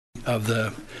of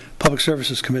the Public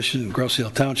Services Commission in Grosse Ile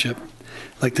Township.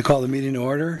 I'd like to call the meeting to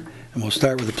order, and we'll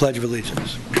start with the Pledge of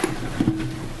Allegiance.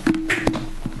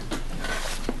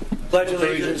 Pledge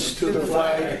allegiance to the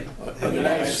flag of the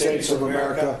United States of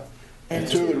America and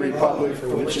to the republic for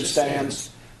which it stands,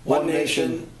 one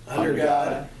nation, under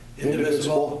God,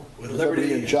 indivisible, with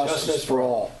liberty and justice for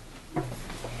all.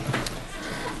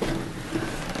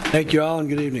 Thank you all, and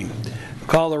good evening.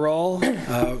 Call the roll.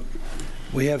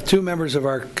 We have two members of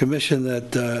our commission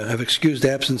that have excused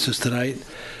absences tonight,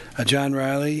 John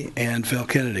Riley and Phil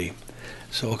Kennedy.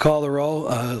 So we'll call the roll.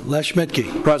 Les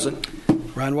Schmidtke. Present.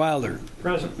 Ron Wilder.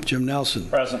 Present. Jim Nelson.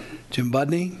 Present. Jim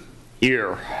Budney.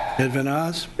 Here. Ed Van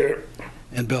Oz. Here.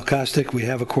 And Bill Kostick. We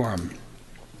have a quorum.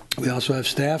 We also have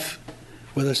staff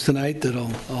with us tonight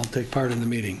that'll all take part in the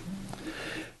meeting.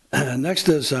 Next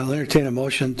is I'll entertain a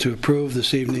motion to approve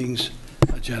this evening's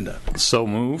agenda. So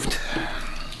moved.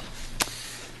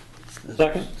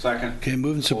 Second. Okay,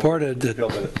 moved and supported that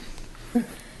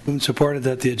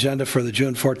the agenda for the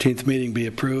June 14th meeting be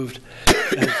approved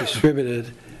as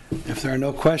distributed. If there are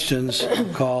no questions,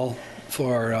 I'll call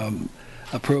for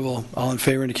approval. All in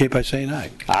favor indicate by saying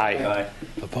aye. Aye.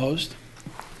 Opposed?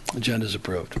 Agenda is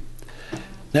approved.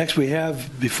 Next, we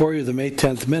have before you the May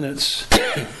 10th minutes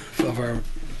of our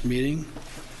meeting.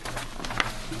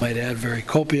 Might add very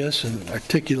copious and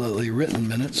articulately written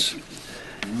minutes.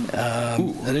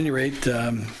 At any rate,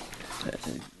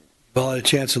 all had a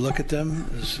chance to look at them.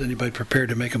 Is anybody prepared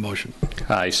to make a motion?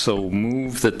 I so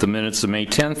move that the minutes of May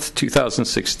 10th,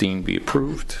 2016 be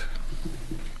approved.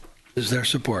 Is there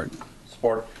support?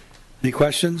 Support. Any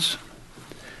questions?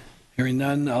 Hearing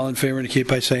none, all in favor indicate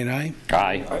by saying aye.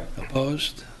 Aye.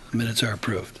 Opposed? Minutes are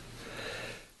approved.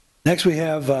 Next, we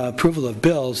have approval of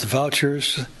bills, the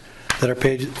vouchers that are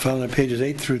found on pages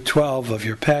 8 through 12 of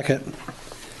your packet.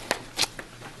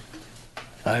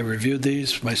 I reviewed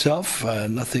these myself.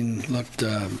 Nothing looked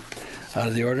out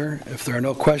of the order. If there are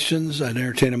no questions, I'd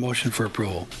entertain a motion for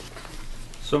approval.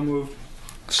 So moved.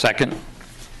 Second.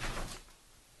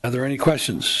 Are there any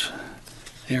questions?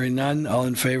 Hearing none, all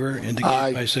in favor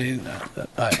indicate by saying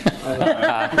aye.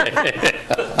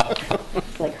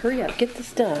 Like, hurry up, get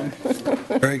this done.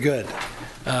 Very good.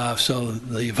 So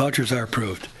the vouchers are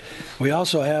approved. We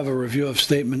also have a review of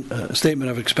statement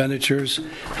of expenditures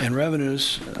and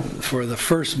revenues for the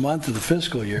first month of the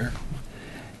fiscal year,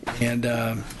 and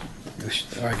or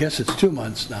I guess it's 2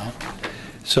 months now.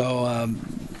 So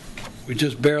we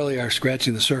just barely are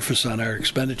scratching the surface on our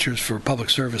expenditures for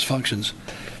public service functions.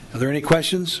 Are there any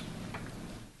questions?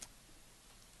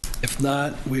 If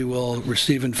not, we will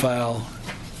receive and file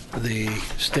the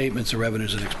statements of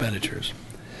revenues and expenditures.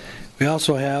 We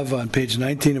also have on page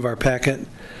 19 of our packet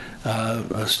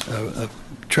a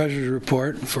treasurer's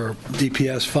report for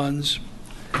DPS funds,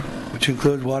 which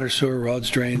include water, sewer, roads,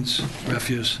 drains,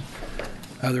 refuse.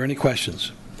 Are there any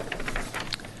questions?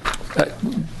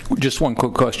 Just one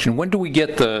quick question. When do we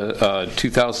get the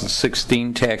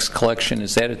 2016 tax collection?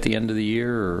 Is that at the end of the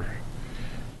year? Or?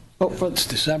 Oh, it's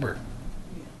December.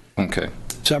 Okay.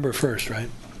 December 1st, right?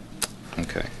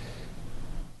 Okay.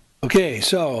 Okay,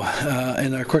 so,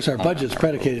 and of course our budget's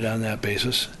predicated on that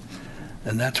basis,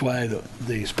 and that's why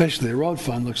especially the road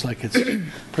fund looks like it's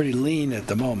pretty lean at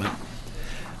the moment.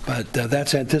 But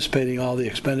that's anticipating all the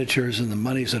expenditures and the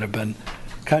monies that have been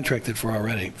contracted for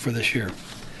already for this year.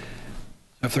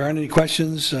 If there aren't any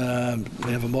questions, we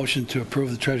have a motion to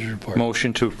approve the treasurer's report.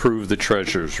 Motion to approve the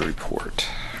treasurer's report.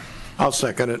 I'll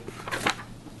second it.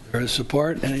 There is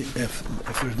support. And if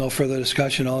there's no further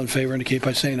discussion, all in favor indicate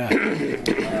by saying aye.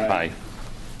 Aye.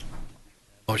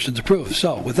 Motion's approved.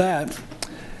 So with that,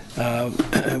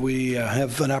 we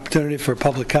have an opportunity for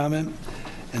public comment,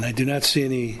 and I do not see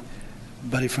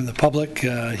anybody from the public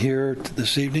here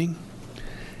this evening.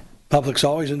 Public's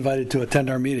always invited to attend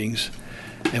our meetings,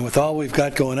 and with all we've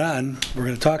got going on, we're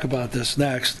going to talk about this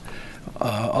next.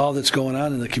 All that's going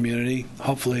on in the community,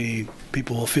 hopefully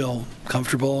people will feel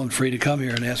comfortable and free to come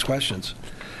here and ask questions.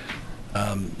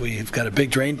 We've got a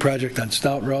big drain project on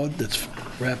Stout Road that's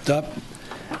wrapped up,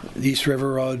 the East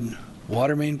River Road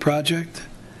water main project,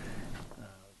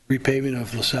 repaving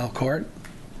of LaSalle Court,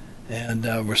 and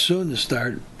we're soon to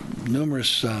start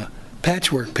numerous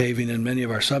patchwork paving in many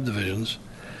of our subdivisions.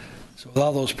 So with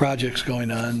all those projects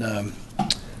going on,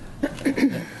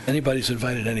 anybody's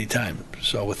invited anytime.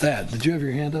 So with that, did you have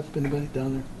your hand up, anybody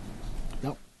down there?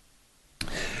 Nope.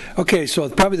 Okay, so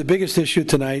probably the biggest issue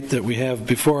tonight that we have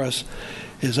before us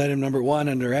is item number 1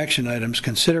 under action items,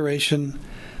 consideration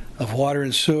of water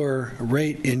and sewer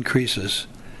rate increases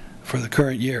for the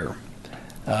current year,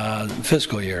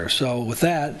 fiscal year. So with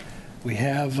that, we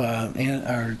have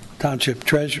our township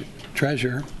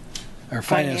treasurer, Our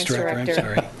finance director, I'm Director.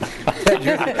 sorry. Ted,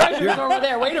 Treasurer's over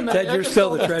there. Wait a minute. Ted, I you're just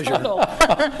still the stole treasurer. title.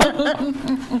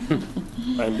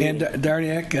 And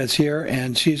Darniak is here,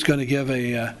 and she's going to give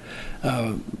a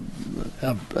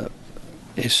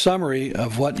summary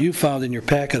of what you found in your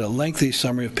packet, a lengthy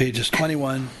summary of pages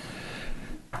 21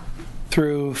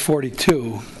 through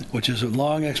 42, which is a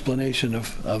long explanation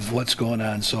of what's going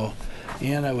on. So,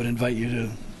 Ann, I would invite you to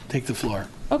take the floor.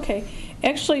 Okay.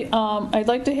 Actually, I'd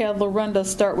like to have Lorenda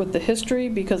start with the history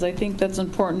because I think that's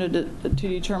important to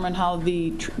determine how the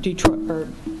Detroit or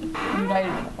United,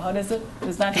 what is it?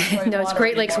 It's not Detroit No, it's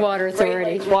Great Lakes Water Authority.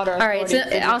 Great Lakes Water All right, so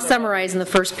Authority. I'll summarize in the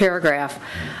first paragraph.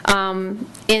 In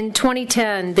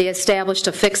 2010, they established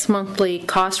a fixed monthly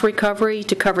cost recovery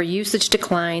to cover usage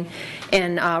decline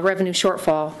and revenue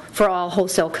shortfall for all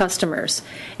wholesale customers.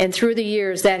 And through the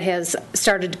years, that has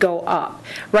started to go up.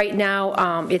 Right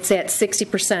now, it's at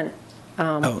 60%.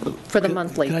 For the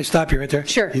monthly. Can I stop you right there?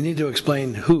 Sure. You need to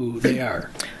explain who they are.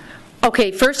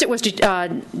 Okay, first it was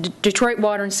Detroit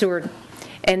Water and Sewer,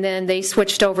 and then they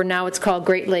switched over. Now it's called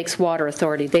Great Lakes Water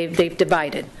Authority. They've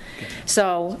divided.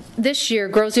 So this year,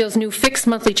 Groseal's new fixed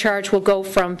monthly charge will go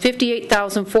from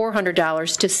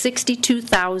 $58,400 to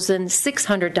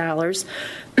 $62,600,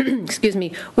 excuse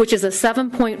me, which is a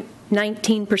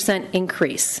 7.19%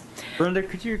 increase. Brenda,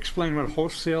 could you explain what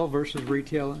wholesale versus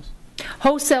retail is?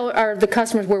 Wholesale are the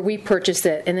customers where we purchase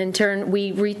it, and in turn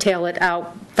we retail it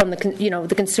out from the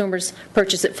the consumers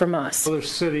purchase it from us. Other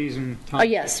cities and towns. Oh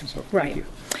yes, and so forth. right. Thank you.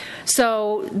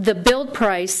 So the billed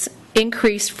price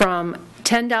increased from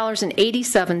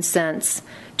 $10.87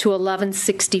 to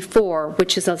 $11.64,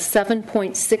 which is a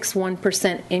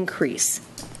 7.61% increase.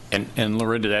 And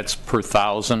Loretta, that's per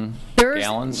thousand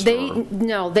gallons? They or-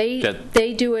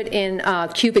 they do it in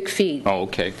cubic feet. Oh,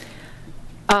 okay.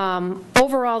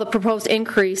 Overall, the proposed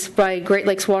increase by Great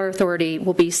Lakes Water Authority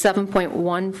will be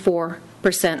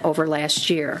 7.14% over last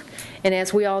year. And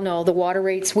as we all know, the water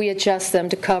rates, we adjust them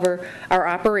to cover our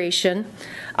operation,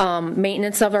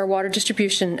 maintenance of our water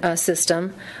distribution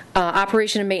system,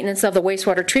 operation and maintenance of the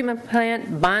wastewater treatment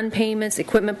plant, bond payments,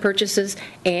 equipment purchases,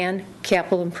 and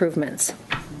capital improvements.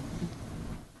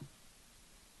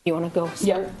 You want to go?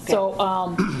 Yeah, Okay.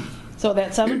 so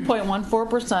that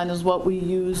 7.14% is what we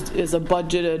used as a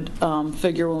budgeted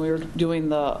figure when we were doing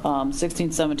the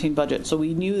 16-17 budget. So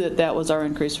we knew that that was our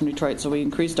increase from Detroit, so we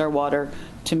increased our water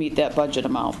to meet that budget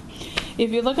amount.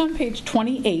 If you look on page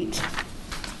 28,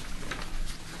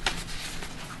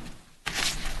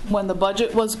 when the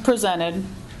budget was presented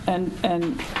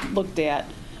and looked at,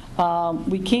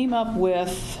 we came up with,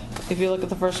 if you look at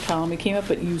the first column, we came up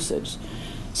with usage.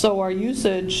 So our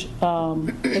usage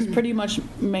has pretty much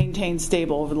maintained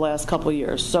stable over the last couple of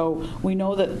years. So we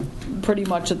know that pretty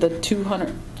much at the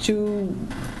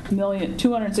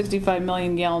 265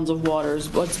 million gallons of water is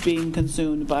what's being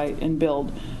consumed by and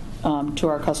billed to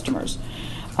our customers.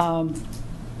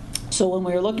 So when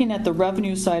we are looking at the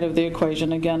revenue side of the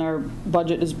equation, again, our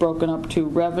budget is broken up to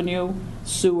revenue,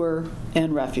 sewer,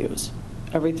 and refuse.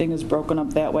 Everything is broken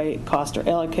up that way. Costs are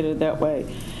allocated that way.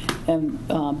 And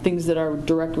things that are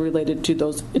directly related to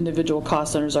those individual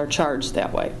cost centers are charged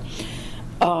that way.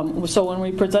 So when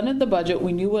we presented the budget,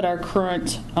 we knew what our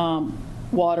current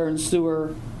water and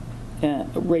sewer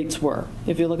rates were,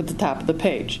 if you look at the top of the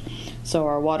page. So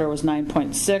our water was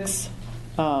 $9.6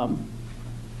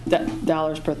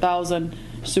 dollars per thousand,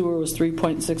 sewer was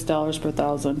 $3.6 per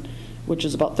thousand, which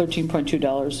is about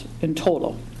 $13.2 in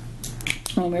total.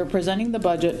 When we were presenting the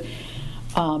budget,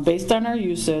 based on our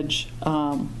usage,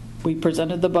 we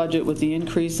presented the budget with the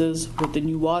increases, with the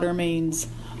new water mains,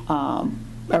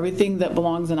 everything that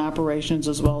belongs in operations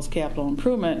as well as capital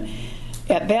improvement.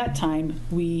 At that time,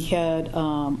 we had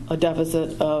a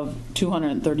deficit of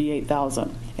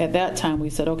 $238,000. At that time, we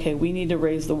said, okay, we need to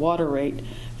raise the water rate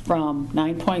from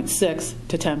 9.6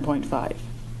 to 10.5.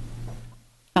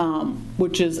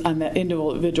 Which is on that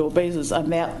individual basis, on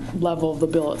that level of the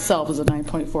bill itself is a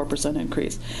 9.4%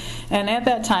 increase. And at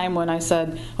that time when I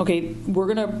said, okay,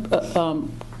 we're going to,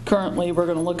 currently we're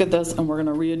going to look at this and we're going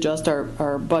to readjust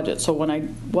our budget. So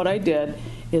what I did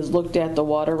is looked at the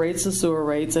water rates, the sewer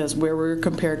rates as where we were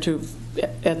compared to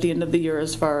at the end of the year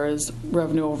as far as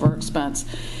revenue over expense.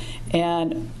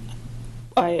 And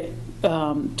I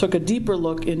took a deeper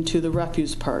look into the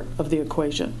refuse part of the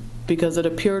equation, because it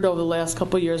appeared over the last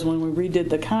couple of years when we redid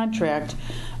the contract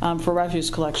for refuse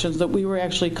collections that we were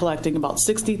actually collecting about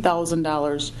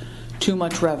 $60,000 too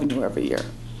much revenue every year.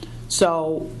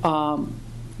 So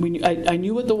I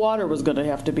knew what the water was going to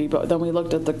have to be, but then we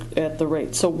looked at the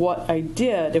rate. So what I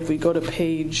did, if we go to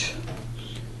page,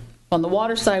 on the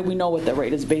water side, we know what the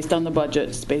rate is based on the budget,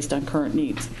 it's based on current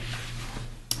needs.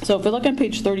 So if we look on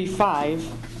page 35,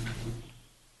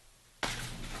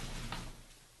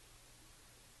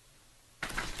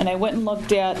 and I went and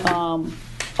looked at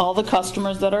all the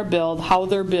customers that are billed, how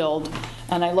they're billed,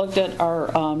 and I looked at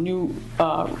our new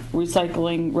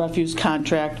recycling refuse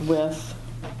contract with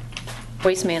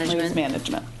Waste management. Waste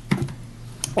management.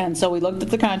 And so we looked at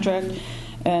the contract,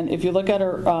 and if you look at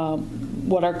our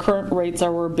what our current rates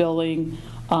are, we're billing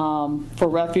for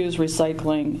refuse,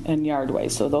 recycling, and yard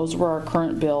waste. So those were our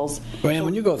current bills. Brian,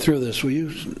 when you go through this, will you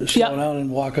slow down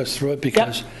and walk us through it?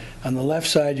 Because on the left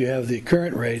side, you have the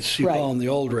current rates, you call them the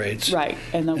old rates. Right.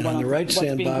 And on the right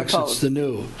sandbox, it's the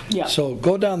new. Yeah. So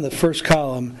go down the first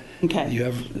column. Okay. You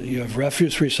have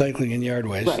refuse, recycling, and yard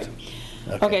waste. Right.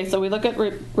 Okay, so we look at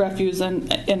refuse,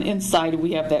 and inside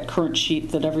we have that current sheet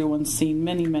that everyone's seen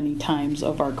many, many times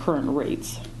of our current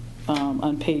rates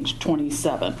on page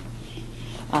 27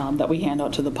 that we hand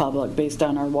out to the public based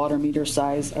on our water meter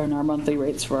size and our monthly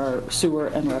rates for our sewer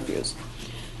and refuse.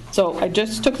 So I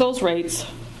just took those rates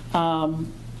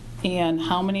and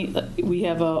how many, we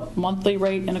have a monthly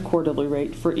rate and a quarterly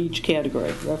rate for each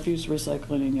category, refuse,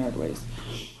 recycling, and yard waste.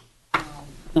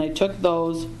 And I took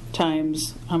those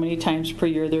times how many times per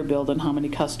year they're billed and how many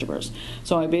customers.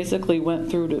 So I basically went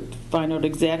through to find out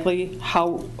exactly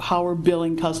how we're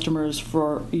billing customers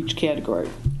for each category.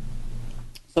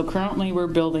 So currently we're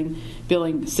billing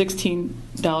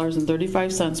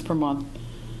 $16.35 per month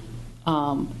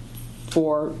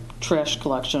for trash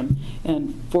collection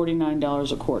and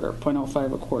 $49 a quarter,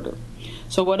 0.05 a quarter.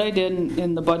 So what I did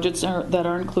in the budgets that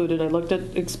are included, I looked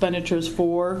at expenditures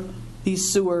for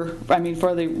these for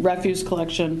the refuse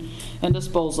collection and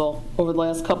disposal over the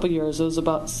last couple of years. It was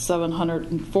about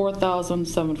 $704,000,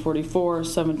 $744,000,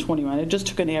 $721,000. I just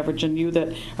took an average and knew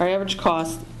that our average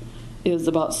cost is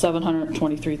about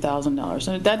 $723,000.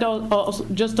 And that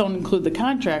just don't include the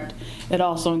contract. It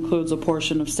also includes a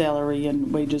portion of salary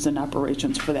and wages and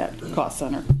operations for that cost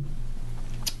center.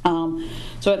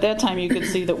 So at that time, you could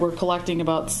see that we're collecting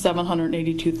about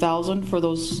 $782,000 for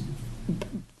those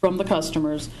from the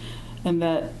customers, and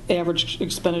that average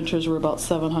expenditures were about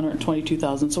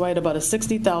 $722,000. So I had about a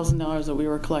 $60,000 that we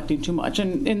were collecting too much,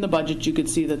 and in the budget, you could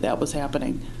see that that was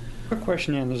happening. Quick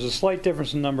question, Ann. There's a slight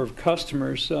difference in number of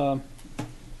customers between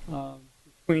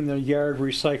the yard,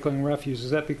 recycling, refuse. Is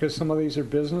that because some of these are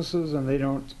businesses and they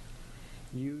don't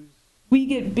use? We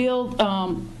get billed,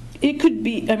 it could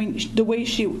be, the way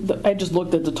I just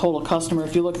looked at the total customer.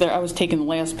 If you look there, I was taking the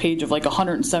last page of like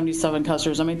 177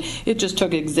 customers. It just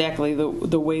took exactly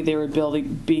the way they were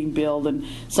being billed, and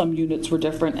some units were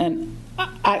different. And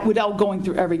without going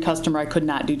through every customer, I could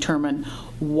not determine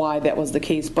why that was the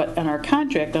case. But in our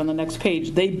contract on the next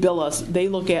page, they bill us. They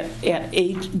look at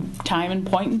a time and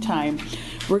point in time.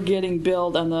 We're getting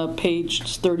billed on the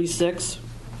page 36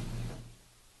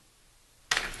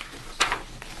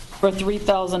 for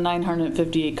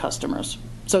 3,958 customers.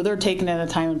 So they're taken at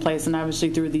a time and place, and obviously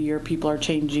through the year people are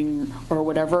changing or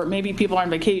whatever. Maybe people are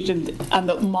on vacation on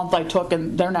the month I took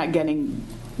and they're not getting,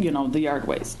 the yard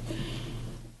waste.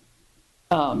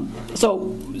 But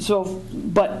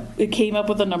it came up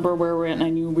with a number where we're at, and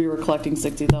I knew we were collecting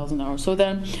 $60,000. So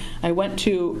then I went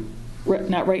to,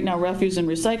 right now refuse and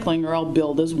recycling are all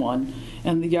billed as one,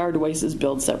 and the yard waste is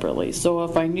billed separately. So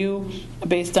if I knew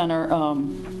based on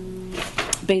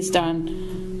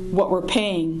what we're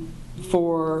paying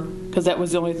for, because that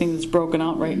was the only thing that's broken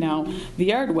out right now, the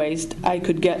yard waste, I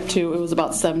could get to, it was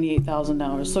about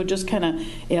 $78,000. So just kind of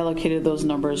allocated those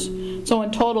numbers. So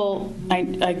in total, I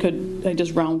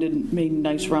just made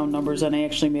nice round numbers, and I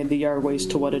actually made the yard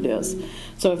waste to what it is.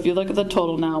 So if you look at the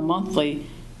total now monthly,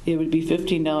 it would be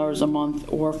 $15 a month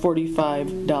or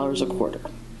 $45 a quarter.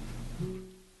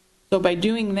 So by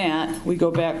doing that, we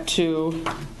go back to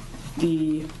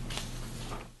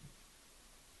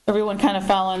everyone kind of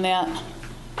following that,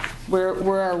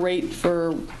 where our rate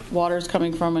for water is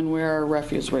coming from and where our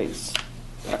refuse rates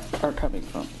are coming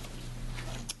from.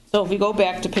 So if we go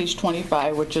back to page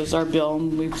 25, which is our bill,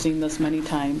 and we've seen this many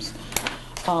times,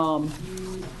 our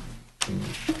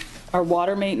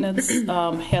water maintenance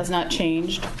has not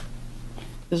changed.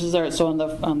 This is on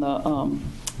the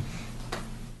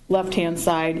left-hand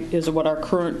side is what our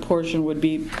current portion would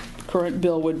be, current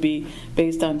bill would be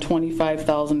based on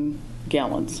 25,000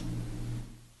 gallons.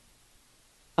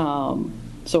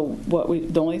 So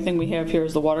the only thing we have here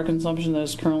is the water consumption that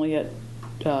is currently at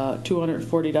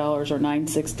 $240 or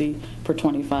 $960 per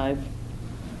 25,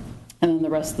 and then the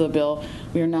rest of the bill.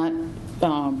 We are not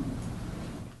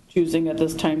choosing at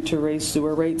this time to raise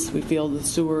sewer rates. We feel the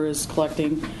sewer is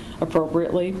collecting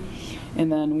appropriately,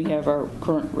 and then we have our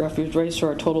current refuse rates. So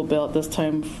our total bill at this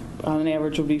time on an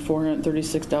average would be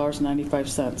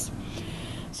 $436.95.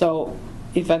 So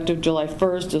effective July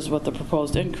 1st is what the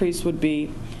proposed increase would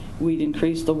be. We'd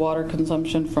increase the water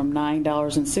consumption from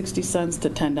 $9.60 to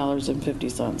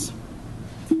 $10.50.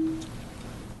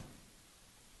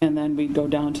 And then we'd go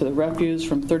down to the refuse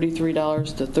from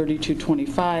 $33 to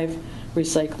 $32.25,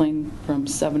 recycling from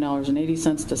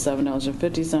 $7.80 to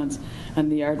 $7.50,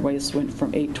 and the yard waste went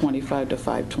from $8.25 to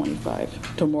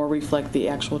 $5.25 to more reflect the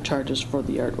actual charges for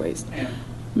the yard waste.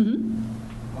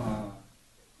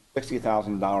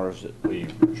 $60,000 that we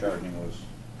were charging was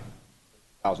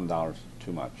 $1,000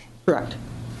 too much. Correct.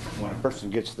 When a person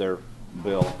gets their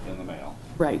bill in the mail,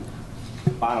 Right.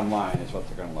 bottom line is what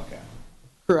they're going to look at.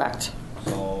 Correct.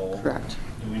 So, Correct.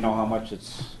 do we know how much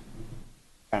it's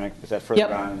kind of, is that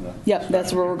further on in the? Yep,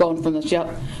 that's where we're going from this, yep.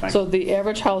 Thanks. So the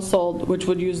average household, which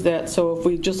would use that, so if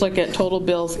we just look at total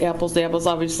bills, apples to apples,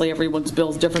 obviously everyone's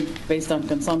bill is different based on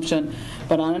consumption,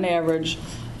 but on an average,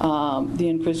 the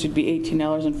increase would be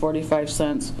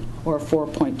 $18.45 or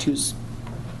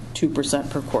 4.22%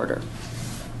 per quarter.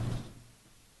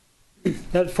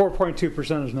 That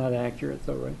 4.2% is not accurate,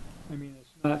 though, right? I mean, it's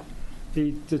not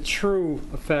the true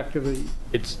effect of the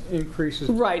increases.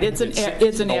 Right, it's an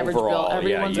average bill. overall, yeah,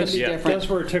 Everyone's going to be yeah. different. That's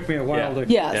where it took me a while to.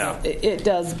 Yes, it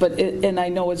does, but and I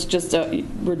know it's just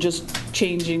we're just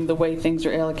changing the way things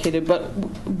are allocated.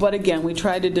 But again, we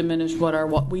tried to diminish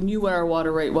we knew what our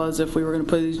water rate was if we were going to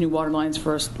put these new water lines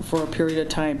for a period of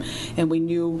time, and we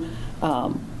knew.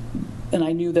 And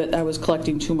I knew that I was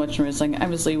collecting too much and recycling.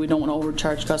 Obviously, we don't want to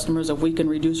overcharge customers. If we can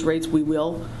reduce rates, we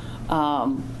will.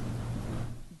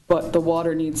 But the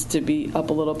water needs to be up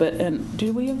a little bit. And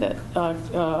do we have that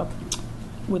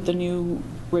with the new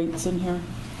rates in here?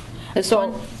 This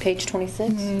one, page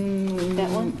 26? That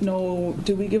one? No.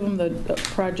 Do we give them the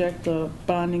project, the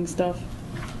bonding stuff?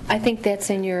 I think that's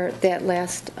in that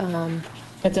last,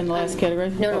 It's in the last category?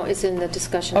 no, it's in the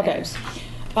discussion Okay.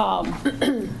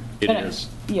 items. It is.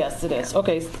 Yes, it is.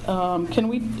 Okay. Can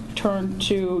we turn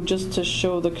just to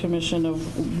show the commission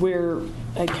of where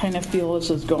I kind of feel this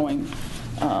is going?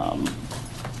 I'll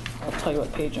tell you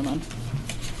what page I'm on.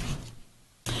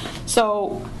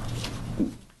 So,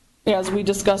 as we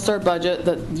discussed our budget,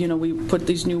 that we put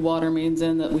these new water mains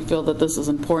in, that we feel that this is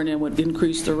important and would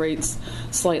increase the rates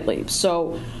slightly.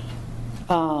 So,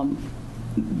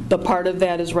 the part of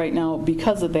that is right now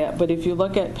because of that. But if you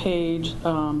look at page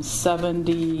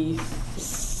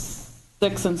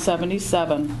 76 and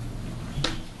 77.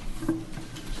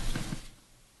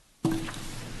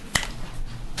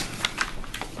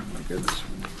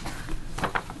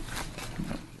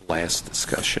 Last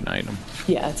discussion item.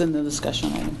 Yeah, it's in the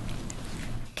discussion item.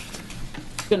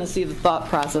 You're going to see the thought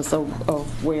process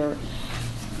of where.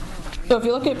 So if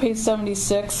you look at page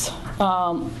 76,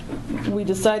 we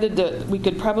decided that we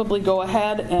could probably go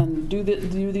ahead and do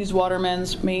these water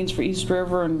mains for East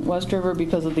River and West River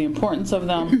because of the importance of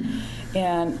them.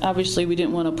 And obviously, we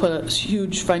didn't want to put a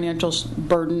huge financial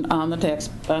burden on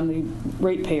the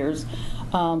ratepayers.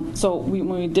 So when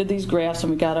we did these graphs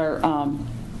and we got our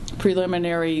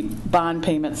preliminary bond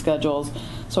payment schedules,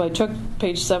 so I took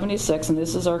page 76, and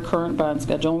this is our current bond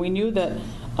schedule. And we knew that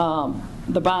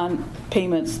the bond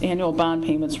payments, annual bond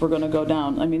payments, were going to go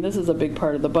down. I mean, this is a big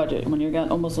part of the budget. When you've got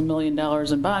almost $1 million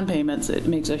in bond payments, it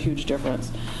makes a huge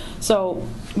difference. So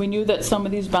we knew that some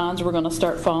of these bonds were going to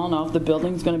start falling off. The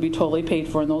building's going to be totally paid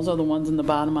for, and those are the ones in the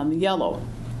bottom on the yellow.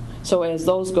 So as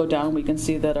those go down, we can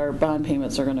see that our bond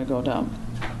payments are going to go down.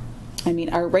 I mean,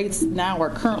 our rates now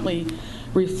are currently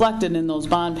reflected in those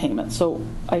bond payments. So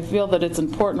I feel that it's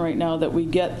important right now that we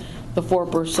get the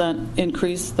 4%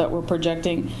 increase that we're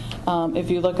projecting.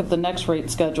 If you look at the next rate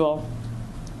schedule,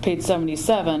 page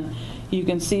 77, you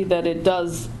can see that it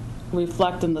does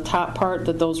reflect in the top part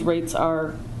that those rates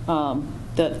are,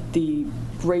 that the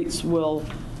rates will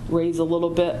raise a little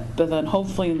bit, but then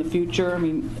hopefully in the future, I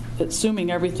mean,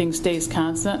 assuming everything stays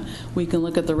constant, we can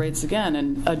look at the rates again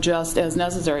and adjust as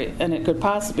necessary. And it could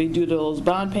possibly, due to those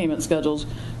bond payment schedules,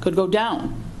 could go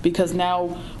down because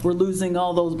now we're losing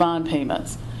all those bond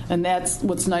payments. And that's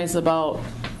what's nice about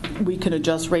we can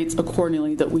adjust rates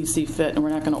accordingly that we see fit, and we're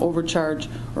not going to overcharge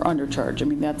or undercharge. I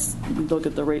mean, we look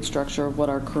at the rate structure of what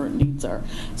our current needs are.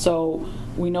 So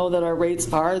we know that our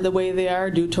rates are the way they are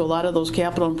due to a lot of those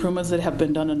capital improvements that have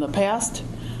been done in the past,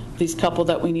 these couple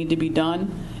that we need to be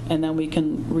done, and then we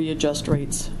can readjust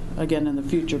rates again in the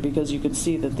future, because you can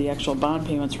see that the actual bond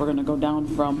payments were going to go down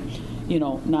from,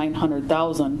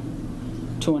 $900,000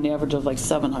 to an average of like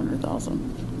 $700,000.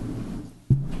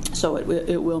 So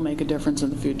it will make a difference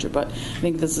in the future. But I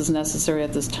think this is necessary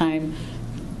at this time,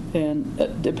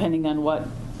 and depending on what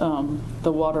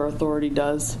the Water Authority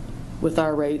does with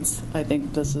our rates, I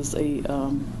think this is a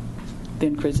the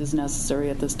increase is necessary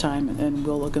at this time, and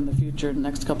we'll look in the future, in the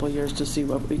next couple of years, to see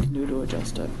what we can do to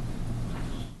adjust it.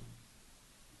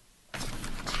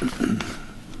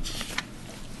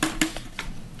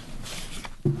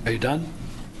 Are you done?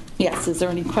 Yes, is there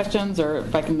any questions, or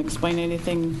if I can explain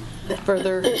anything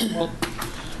further?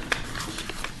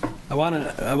 I want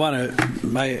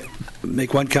to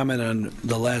make one comment on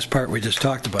the last part we just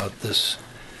talked about, this,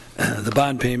 the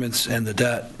bond payments and the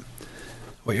debt.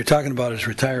 What you're talking about is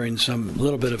retiring some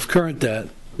little bit of current debt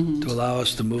to allow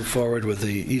us to move forward with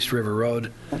the East River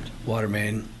Road water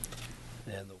main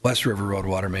and the West River Road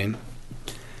water main.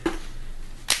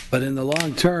 But in the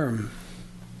long term,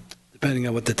 depending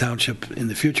on what the township in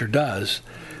the future does,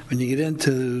 when you get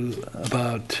into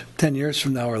about 10 years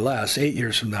from now or less, 8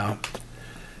 years from now,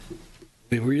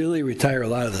 we really retire a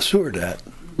lot of the sewer debt.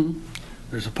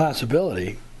 There's a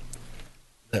possibility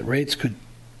that rates could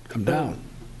come down.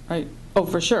 Right. Oh,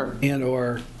 for sure. And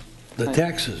or the Right.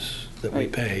 taxes that we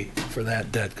Right. pay for that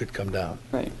debt could come down.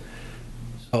 Right.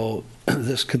 So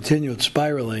this continued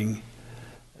spiraling,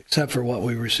 except for what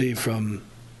we receive from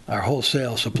our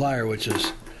wholesale supplier, which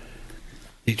is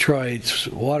Detroit's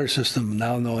water system,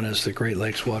 now known as the Great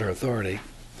Lakes Water Authority,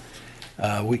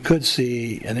 we could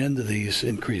see an end to these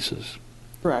increases.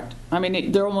 Correct. I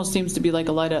mean, there almost seems to be like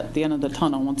a light at the end of the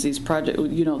tunnel once these projects,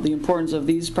 you know, the importance of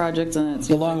these projects, and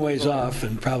It's a long ways off,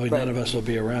 and probably none of us will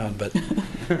be around, but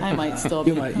I might still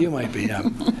be. you might be, yeah.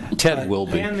 Ted will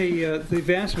be. And the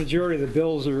vast majority of the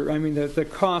bills are, I mean, the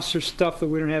costs are stuff that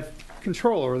we don't have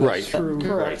control over. That's Right. true.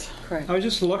 Correct. I was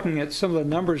just looking at some of the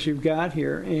numbers you've got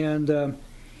here, and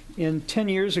in 10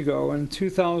 years ago, in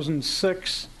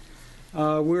 2006, we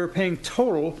were paying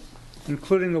total,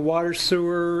 including the water,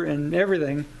 sewer, and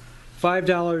everything,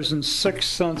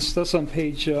 $5.06. That's on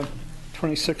page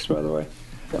 26, by the way.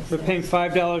 We're paying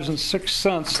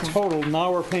 $5.06 total.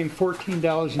 Now we're paying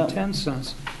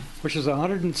 $14.10, which is a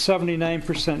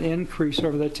 179% increase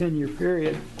over that 10-year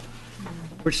period,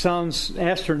 which sounds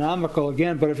astronomical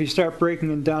again, but if you start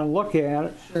breaking it down and look at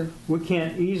it, Sure. we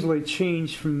can't easily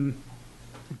change from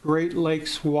Great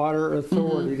Lakes Water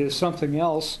Authority to something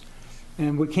else,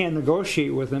 and we can't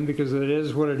negotiate with them because it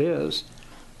is what it is.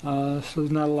 So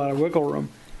there's not a lot of wiggle room.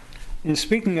 And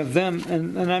speaking of them,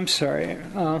 and I'm sorry,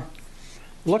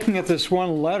 looking at this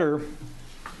one letter,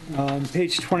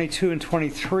 page 22 and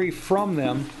 23 from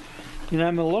them, and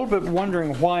I'm a little bit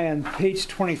wondering why on page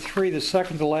 23, the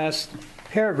second to last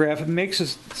paragraph, it makes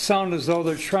it sound as though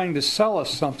they're trying to sell us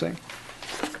something.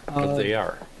 But they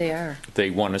are. They are. They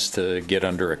want us to get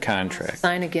under a contract.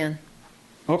 Sign again.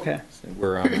 Okay.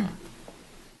 We're on.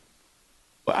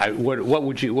 What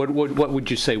would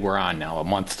you say we're on now? A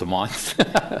month to month?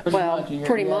 Well,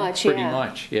 pretty much, yeah. Pretty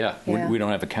much, yeah. Yeah. We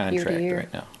don't have a Year to contract year.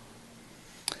 right now.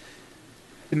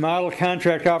 The model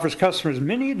contract offers customers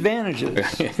many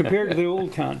advantages compared to the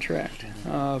old contract.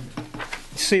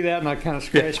 See that, and I kind of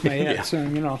scratch my head, Yeah. so,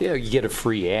 you know. Yeah, you get a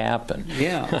free app and.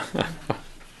 Yeah.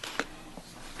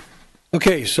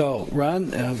 Okay, so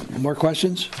Ron, more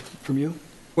questions from you?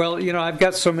 Well, you know, I've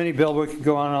got so many, Bill, we could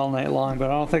go on all night long, but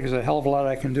I don't think there's a hell of a lot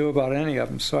I can do about any of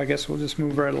them, so I guess we'll just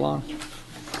move right along.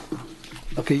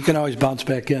 Okay, you can always bounce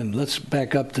back in. Let's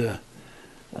back up to,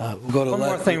 we'll go to One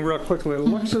more thing real quickly. It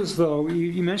looks as though,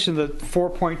 you mentioned the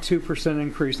 4.2%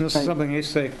 increase, and this is Right. something they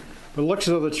say, but it looks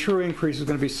as though the true increase is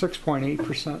going to be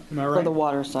 6.8%. Am I For right? the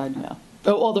water side, yeah.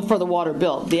 For the water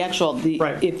bill, the actual,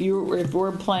 Right. if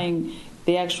we're playing,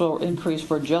 the actual increase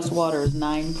for just water is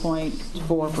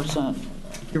 9.4%.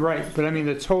 You're right, but I mean,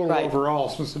 the total Right. overall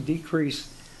is supposed to decrease.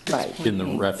 Right. In the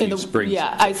refuse brings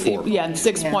Yeah, it I to see, 4. yeah, and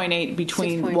 6.8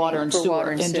 between 6.8 water and for sewer,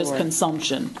 water and and just sewer.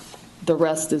 consumption. The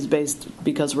rest is based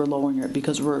because we're lowering it,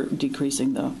 because we're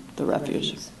decreasing the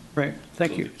refuse. Right,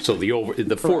 thank you. So the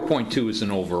 4.2 is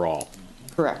an overall.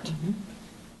 Correct.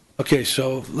 Okay,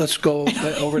 so let's go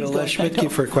over to Les Schmidtke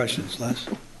for questions. Les?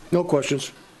 No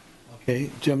questions. Okay,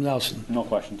 Jim Nelson. No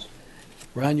questions.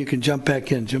 Ron, you can jump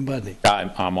back in. Jim Budney.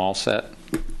 I'm all set.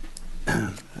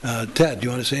 Ted, do you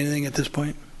want to say anything at this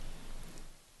point?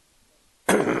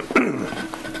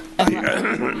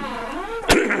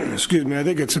 Excuse me, I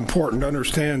think it's important to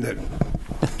understand that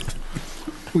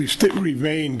we've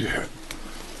remained,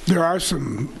 there are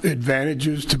some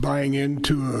advantages to buying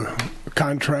into a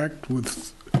contract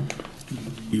with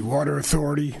the Water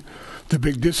Authority. The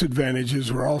big disadvantage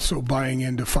is we're also buying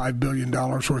into $5 billion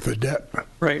worth of debt.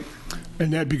 Right.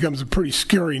 And that becomes a pretty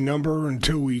scary number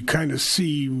until we kind of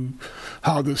see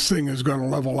how this thing is going to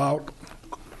level out.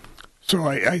 So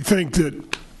I think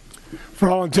that for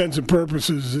all intents and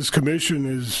purposes, this commission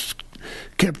has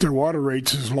kept their water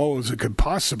rates as low as it could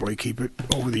possibly keep it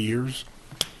over the years.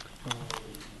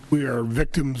 We are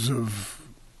victims of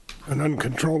an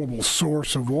uncontrollable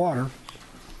source of water.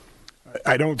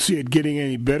 I don't see it getting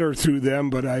any better through them,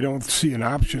 but I don't see an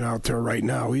option out there right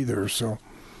now either. So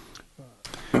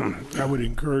I would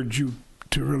encourage you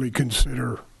to really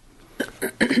consider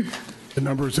the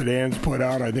numbers that Ann's put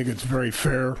out. I think it's very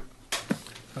fair.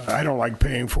 I don't like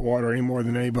paying for water any more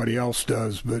than anybody else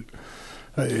does, but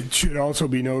it should also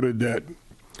be noted that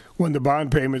when the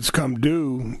bond payments come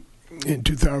due in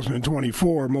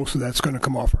 2024, most of that's going to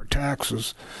come off our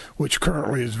taxes, which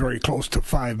currently is very close to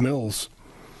 5 mils.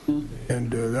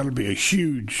 And that'll be a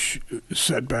huge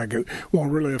setback. It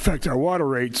won't really affect our water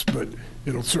rates, but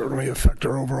it'll certainly affect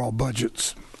our overall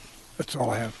budgets. That's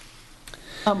all I have.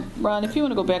 Ron, if you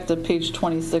want to go back to page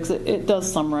 26, it does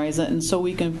summarize it, and so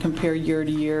we can compare year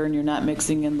to year, and you're not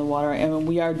mixing in the water. I mean,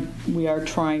 we are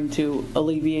trying to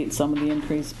alleviate some of the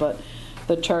increase, but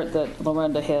the chart that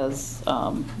Lorenda has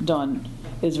done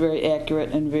is very accurate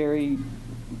and very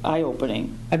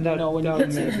eye-opening. I'm not when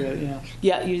doubting that bit, yeah.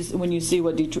 Yeah, when you see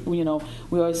what, we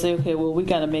always say, okay, well, we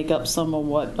got to make up some of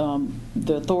what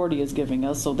the authority is giving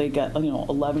us. So they got,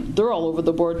 11, they're all over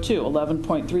the board too,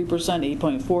 11.3%,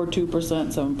 8.42%,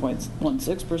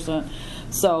 7.16%.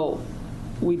 So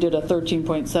we did a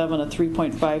 13.7, a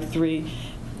 3.53,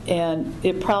 and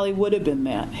it probably would have been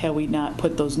that had we not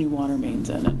put those new water mains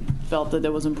in and felt that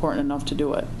it was important enough to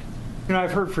do it.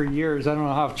 I've heard for years, I don't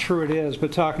know how true it is,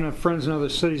 but talking to friends in other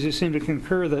cities, they seem to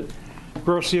concur that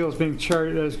Grosse Ile is being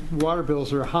charged as water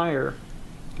bills are higher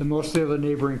than most of the other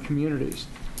neighboring communities.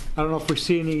 I don't know if we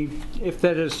see any, if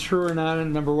that is true or not,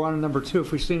 and number one, and number two,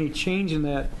 if we see any change in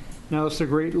that. Now it's the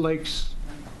Great Lakes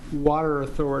Water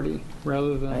Authority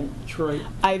rather than Detroit.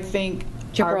 I think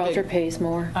Gibraltar pays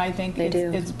more. I think They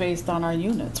do. it's based on our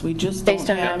units. We just Based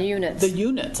don't on our have units. the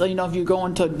units. If you go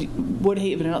into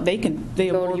Woodhaven, they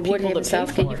have Go more to people to Woodhaven, pay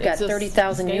Southgate, for it. you've got It's just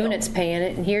 30,000 scale. units paying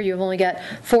it, and here you've only got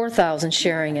 4,000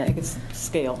 sharing I think it. it's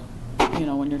scale.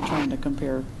 When you're trying to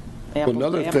compare apples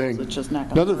Another to apples, thing, it's just not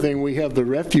going to another thing, we have the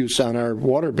refuse on our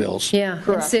water bills. Yeah, and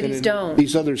Correct. cities And in don't.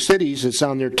 These other cities, it's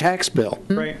on their tax bill.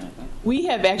 Right. We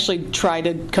have actually tried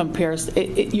to compare.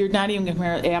 You're not even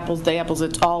comparing apples to apples.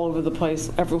 It's all over the place.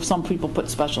 Some people put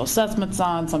special assessments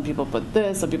on. Some people put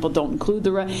this. Some people don't include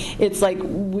the rest. It's like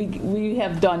we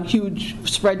have done huge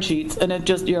spreadsheets, and it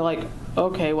just you're like,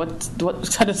 okay, what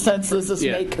kind of sense does this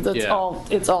make? Because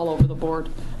it's all over the board.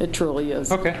 It truly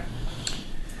is. Okay.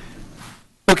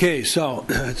 Okay, so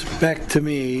it's back to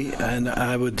me, and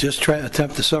I would just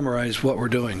attempt to summarize what we're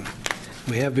doing.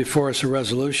 We have before us a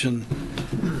resolution,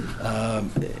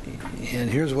 and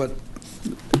here's what,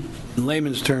 in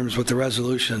layman's terms, what the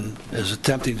resolution is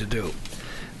attempting to do.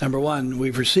 Number one,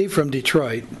 we've received from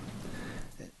Detroit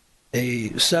a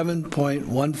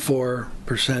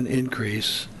 7.14%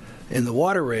 increase in the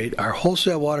water rate, our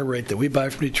wholesale water rate that we buy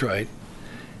from Detroit,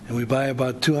 and we buy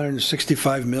about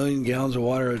 265 million gallons of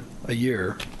water a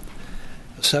year,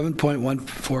 a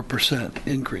 7.14%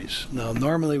 increase. Now,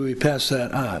 normally we pass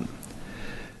that on.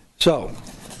 So,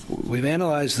 we've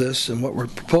analyzed this, and what we're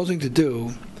proposing to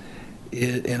do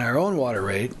in our own water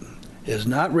rate is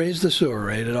not raise the sewer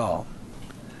rate at all,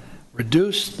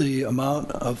 reduce the amount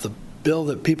of the bill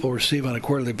that people receive on a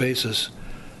quarterly basis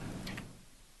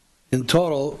in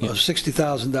total of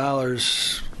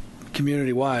 $60,000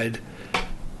 community-wide,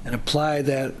 and apply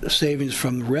that savings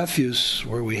from refuse,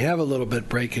 where we have a little bit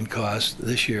break in cost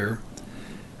this year,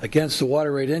 against the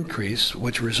water rate increase,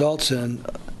 which results in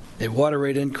a water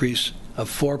rate increase of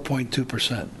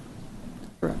 4.2%.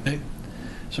 Okay?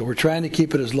 So we're trying to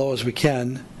keep it as low as we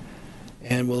can,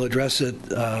 and we'll address it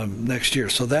next year.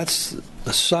 So that's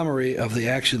the summary of the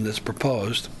action that's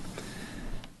proposed.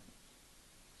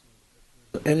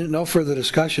 And no further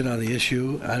discussion on the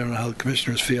issue. I don't know how the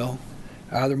commissioners feel.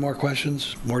 Are there more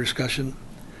questions, more discussion?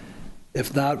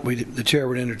 If not, the chair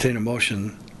would entertain a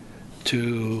motion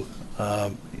to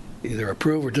either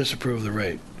approve or disapprove the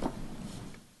rate.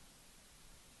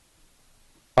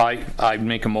 I'd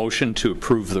make a motion to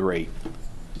approve the rate.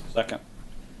 Second.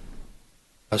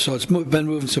 So it's been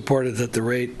moved and supported that the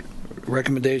rate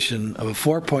recommendation of a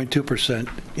 4.2%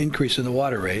 increase in the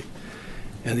water rate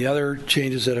and the other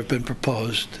changes that have been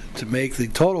proposed to make the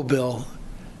total bill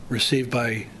received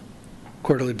by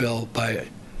quarterly bill by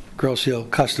Grosse Ile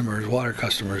customers, water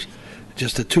customers,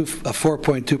 just a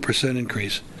 4.2%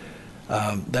 increase.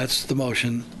 That's the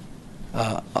motion.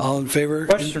 All in favor?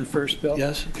 Question first, Bill.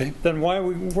 Yes, okay. Then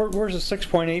where's the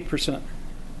 6.8%?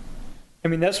 I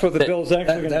mean, that's what the bill is actually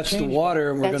going to change. That's the water,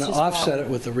 and we're going That's to just offset water. it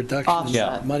with the reduction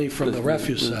Offset. of money from the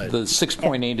refuse side. The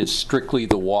 6.8 is strictly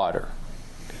the water.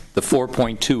 The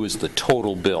 4.2 is the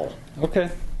total bill.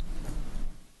 Okay.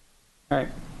 All right.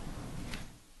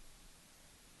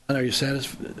 Are you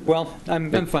satisfied? Well,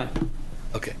 I'm fine.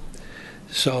 Okay.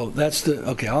 So that's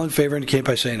okay, all in favor indicate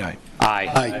by saying aye.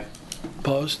 Aye.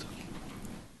 Opposed?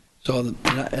 So,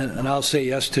 and I'll say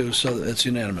yes too, so it's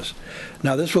unanimous.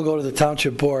 Now, this will go to the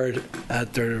Township Board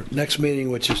at their next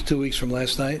meeting, which is 2 weeks from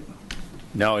last night.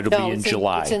 No, it'll be in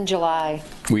July. It's in July.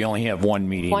 We only have one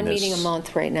meeting. One meeting a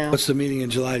month right now. What's the meeting in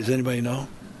July? Does anybody know?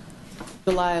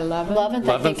 July 11th? 11th,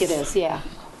 I think it is, yeah.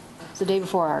 It's the day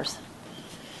before ours.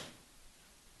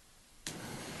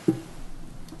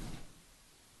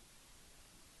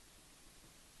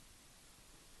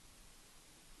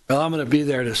 Well, I'm going to be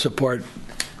there to support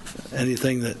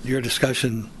anything that your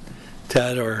discussion,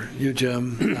 Ted, or you,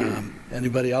 Jim,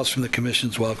 anybody else from the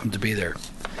commission's welcome to be there.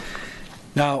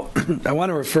 Now, I want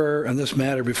to refer on this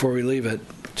matter before we leave it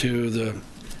to the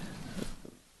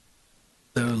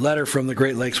letter from the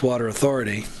Great Lakes Water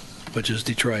Authority, which is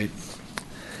Detroit,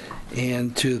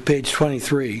 and to page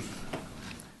 23.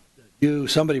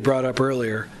 Somebody brought up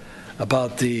earlier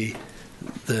about we're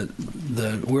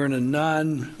in a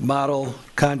non-model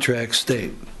contract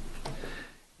state,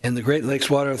 and the Great Lakes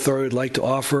Water Authority would like to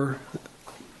offer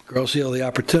Grosse Ile the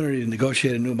opportunity to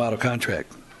negotiate a new model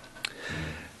contract.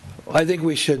 I think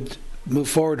we should move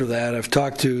forward with that. I've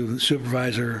talked to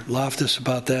Supervisor Loftus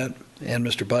about that and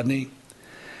Mr. Budney.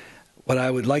 What I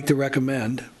would like to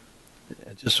recommend,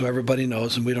 just so everybody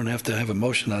knows, and we don't have to have a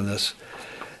motion on this,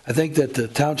 I think that the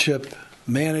township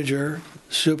manager,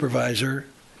 supervisor,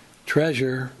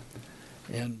 treasurer,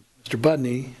 and Mr.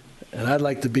 Budney, and I'd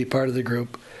like to be part of the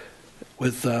group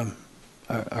with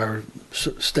our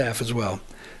staff as well,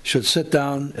 should sit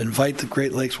down, invite the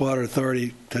Great Lakes Water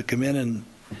Authority to come in and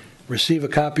receive a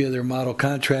copy of their model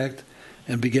contract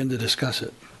and begin to discuss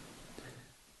it.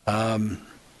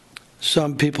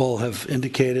 Some people have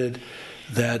indicated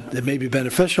that it may be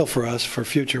beneficial for us for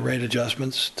future rate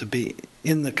adjustments to be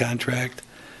in the contract.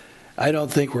 I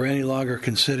don't think we're any longer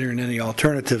considering any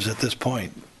alternatives at this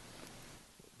point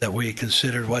that we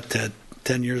considered,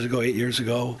 10 years ago, 8 years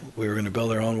ago, we were going to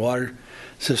build our own water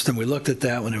system. We looked at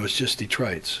that when it was just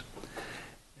Detroit's.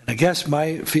 And I guess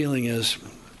my feeling is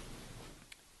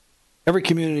every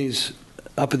community's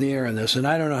up in the air on this, and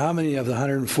I don't know how many of the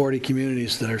 140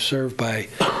 communities that are served by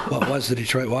what was the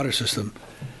Detroit water system,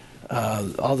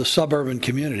 all the suburban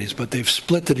communities, but they've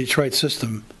split the Detroit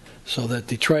system so that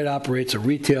Detroit operates a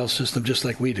retail system just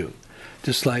like we do,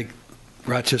 just like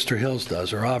Rochester Hills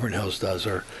does, or Auburn Hills does,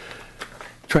 or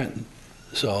Trenton.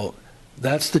 So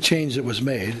that's the change that was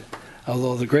made,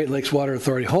 although the Great Lakes Water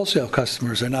Authority wholesale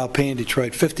customers are now paying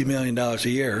Detroit $50 million a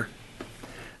year,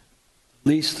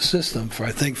 leased the system for,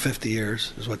 I think, 50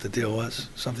 years is what the deal was,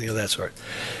 something of that sort.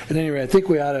 At any rate, I think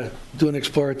we ought to do an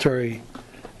exploratory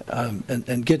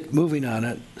and get moving on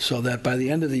it so that by the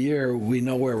end of the year, we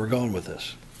know where we're going with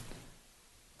this.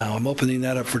 Now, I'm opening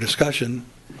that up for discussion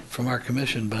from our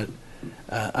commission, but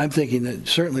I'm thinking that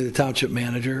certainly the township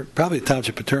manager, probably the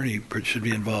township attorney should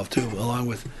be involved too, along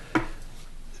with the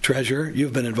treasurer.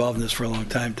 You've been involved in this for a long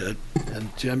time, Ted, and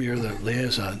Jim, you're the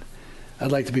liaison.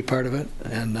 I'd like to be part of it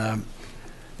and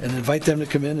invite them to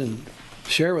come in and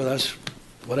share with us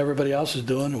what everybody else is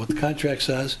doing, what the contract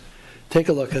says, take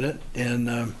a look at it,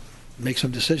 and make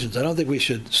some decisions. I don't think we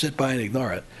should sit by and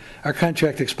ignore it. Our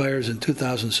contract expires in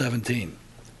 2017,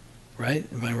 right?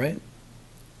 Am I right?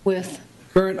 With?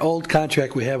 Current old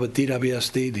contract we have with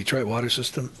DWSD, Detroit Water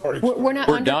System. We're not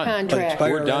We're under done. contract.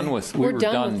 We're done with. We're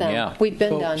done with them. Yeah. We've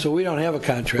been done. So we don't have a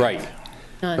contract. Right.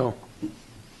 None. So,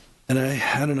 and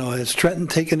I don't know, has Trenton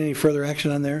taken any further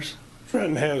action on theirs?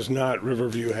 Trenton has not,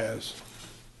 Riverview has.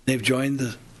 They've joined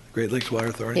the Great Lakes Water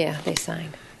Authority? Yeah, they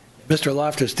signed. Mr.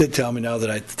 Loftus did tell me, now that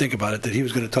I think about it, that he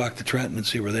was going to talk to Trenton and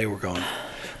see where they were going.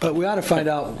 But we ought to find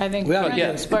out. I think we ought to Trenton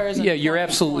get, expires in Yeah, you're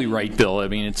absolutely 2020. right, Bill. I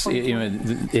mean,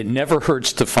 it never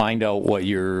hurts to find out what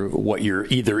you're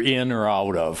either in or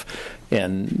out of,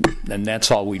 and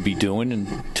that's all we'd be doing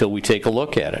until we take a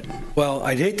look at it. well,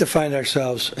 I'd hate to find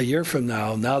ourselves a year from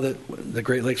now that the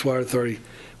Great Lakes Water Authority,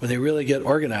 when they really get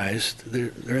organized,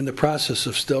 they're in the process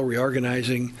of still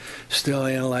reorganizing, still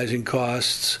analyzing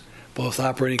costs, both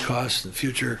operating costs and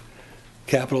future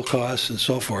capital costs and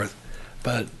so forth.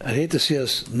 But I'd hate to see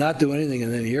us not do anything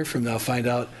and then a year from now find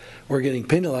out we're getting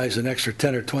penalized an extra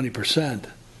 10 or 20%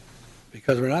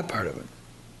 because we're not part of it.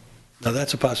 Now,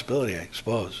 that's a possibility, I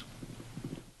suppose.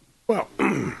 Well,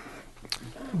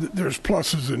 there's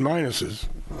pluses and minuses.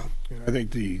 I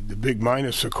think the big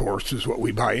minus, of course, is what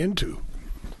we buy into.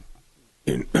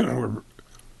 We're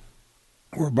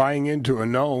buying into a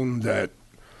known that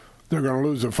they're going to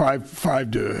lose a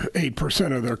 5 to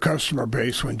 8% of their customer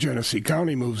base when Genesee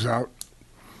County moves out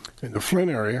in the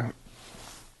Flint area.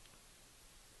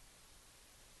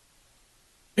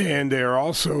 And they're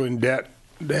also in debt.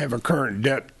 They have a current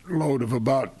debt load of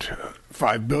about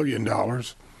 $5 billion.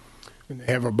 And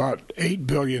they have about $8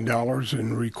 billion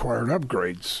in required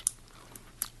upgrades.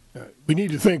 We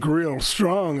need to think real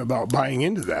strong about buying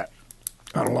into that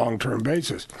on a long-term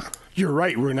basis. You're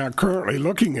right, we're not currently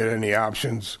looking at any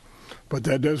options, but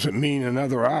that doesn't mean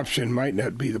another option might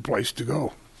not be the place to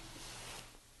go.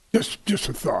 Just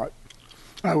a thought.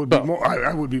 I would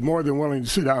be more than willing to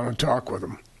sit down and talk with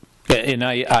them. And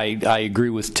I agree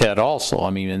with Ted also. I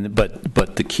mean,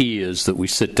 but the key is that we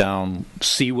sit down,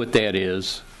 see what that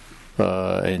is,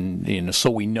 and so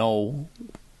we know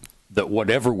that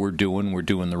whatever we're doing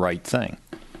the right thing.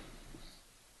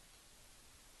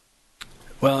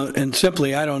 Well, and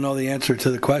simply, I don't know the answer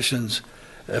to the questions.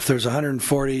 If there's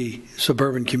 140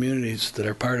 suburban communities that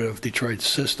are part of Detroit's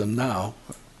system now,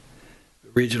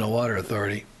 Regional Water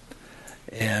Authority,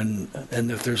 and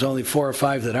if there's only 4 or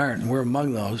 5 that aren't, and we're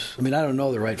among those, I mean, I don't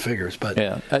know the right figures, but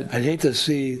yeah, I'd hate to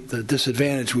see the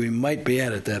disadvantage we might be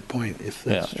at that point. If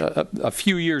that's true. A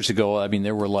few years ago, I mean,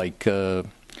 there were like, I'm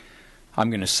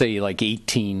going to say like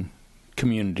 18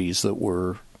 communities that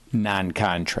were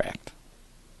non-contract.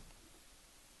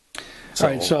 All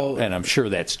right, so, and I'm sure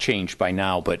that's changed by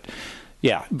now, but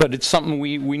yeah, but it's something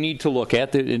we need to look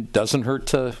at. It doesn't hurt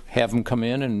to have them come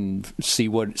in and see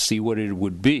what it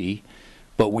would be,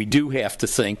 but we do have to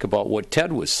think about what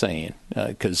Ted was saying,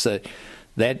 because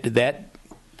that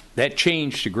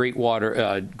change to Great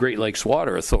Lakes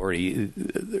Water Authority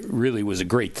really was a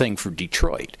great thing for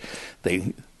Detroit.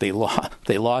 They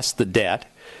lost the debt,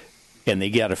 and they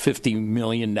got a $50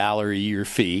 million a year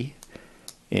fee.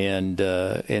 And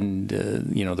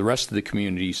the rest of the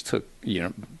communities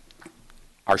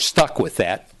are stuck with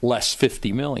that less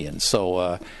 $50 million.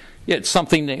 So it's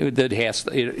something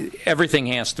that everything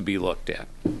has to be looked at.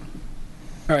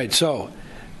 All right. So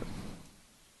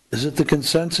is it the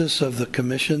consensus of the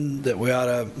commission that we ought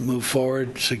to move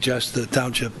forward? Suggest the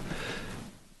township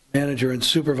manager and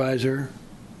supervisor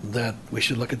that we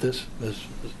should look at this?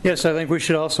 Yes, I think we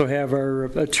should also have our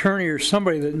attorney or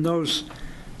somebody that knows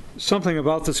something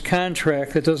about this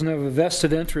contract that doesn't have a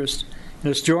vested interest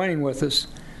in us joining with us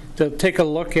to take a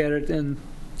look at it and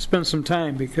spend some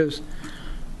time, because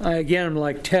again, I'm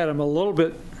like Ted, I'm a little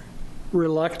bit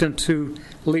reluctant to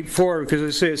leap forward because I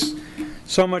say it's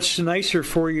so much nicer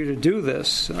for you to do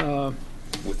this.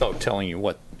 Without telling you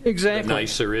what exactly the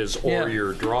nicer is or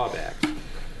your drawback.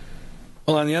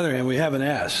 Well, on the other hand, we haven't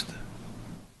asked.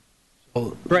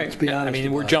 Well, right. Let's be honest. I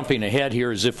mean, we're jumping ahead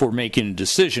here as if we're making a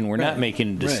decision. We're not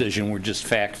making a decision. Right. We're just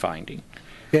fact-finding.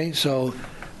 Okay, so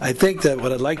I think that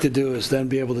what I'd like to do is then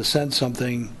be able to send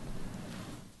something.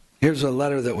 Here's a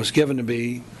letter that was given to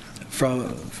me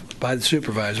by the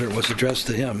supervisor. It was addressed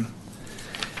to him.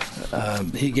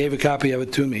 He gave a copy of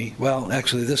it to me. Well,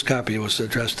 actually, this copy was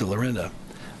addressed to Lorinda,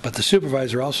 but the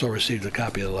supervisor also received a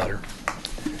copy of the letter.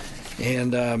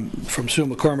 And from Sue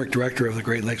McCormick, director of the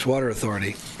Great Lakes Water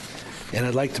Authority. And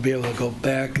I'd like to be able to go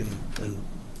back and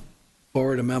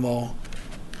forward a memo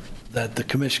that the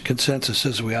commission consensus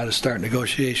says we ought to start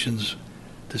negotiations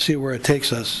to see where it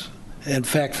takes us, and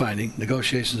fact-finding,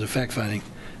 negotiations and fact-finding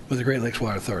with the Great Lakes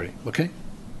Water Authority. Okay?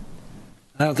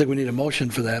 I don't think we need a motion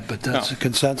for that, but that's a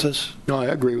consensus. No, I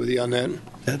agree with you on that.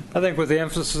 Ed? I think with the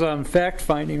emphasis on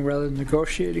fact-finding rather than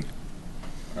negotiating.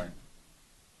 Right.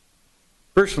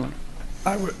 Personally.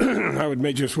 I would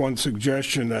make just one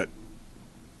suggestion that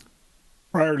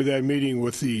prior to that meeting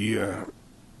with the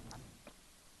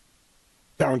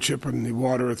township and the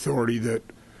water authority, that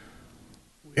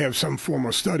we have some form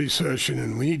of study session,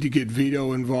 and we need to get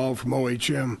Vito involved from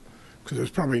OHM, because there's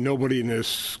probably nobody in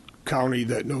this county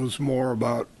that knows more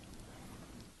about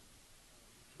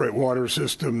the water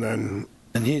system than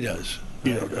he does.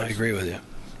 I agree with you.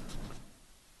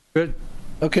 Good.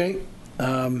 Okay.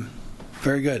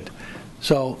 Very good.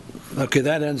 So, okay,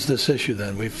 that ends this issue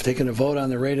then. We've taken a vote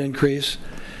on the rate increase.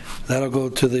 That'll go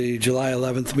to the July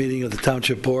 11th meeting of the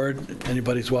Township Board.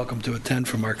 Anybody's welcome to attend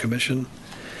from our commission.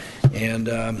 And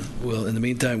in the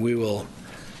meantime,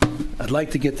 I'd like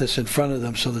to get this in front of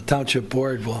them so the Township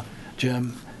Board will,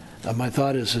 Jim, my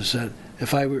thought is that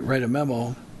if I write a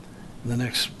memo in the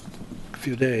next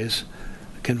few days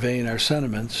conveying our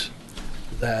sentiments,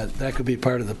 that could be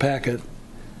part of the packet,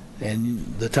 and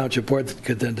the Township Board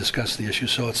could then discuss the issue,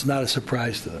 so it's not a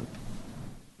surprise to them.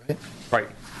 Right? Right.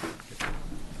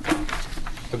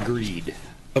 Agreed.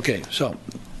 Okay, so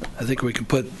I think we can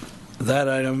put that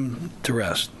item to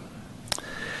rest.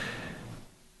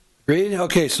 Agreed?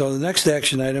 Okay, so the next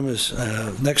action item is,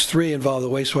 next 3 involve the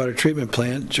wastewater treatment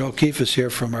plant. Joe Keefe is here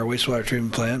from our wastewater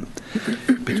treatment plant.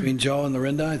 Between Joe and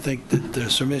Lorinda, I think that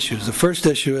there's some issues. The first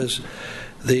issue is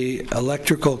the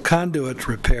electrical conduit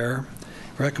repair,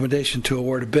 recommendation to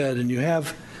award a bid, and you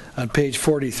have on page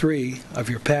 43 of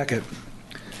your packet.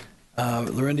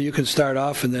 Lorinda, you can start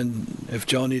off, and then if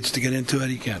Joe needs to get into it,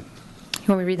 he can. You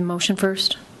want me to read the motion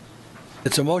first?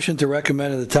 It's a motion to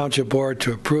recommend to the Township Board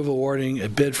to approve awarding a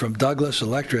bid from Douglas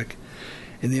Electric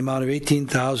in the amount of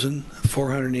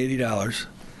 $18,480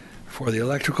 for the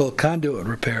electrical conduit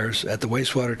repairs at the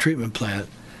wastewater treatment plant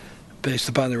based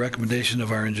upon the recommendation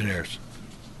of our engineers.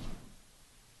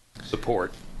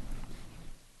 Support.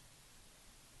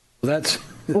 That's,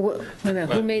 Who made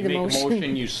the You make a motion?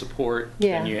 motion, you support,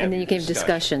 Yeah, then you have and then you your gave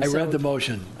discussion. I so- read the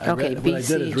motion. Okay, What I did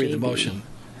is read the BCJB. motion.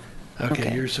 Okay,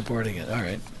 Okay. you're supporting it, all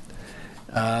right.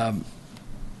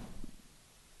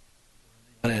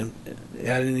 Want to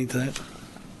add anything to that?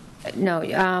 No,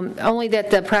 only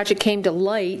that the project came to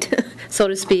light, so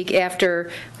to speak, after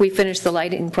we finished the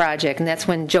lighting project, and that's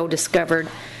when Joe discovered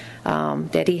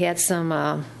that he had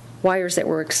some wires that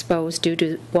were exposed due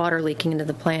to water leaking into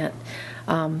the plant.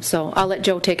 So I'll let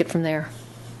Joe take it from there.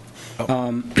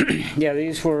 Yeah,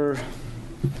 these were,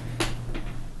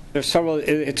 there's several,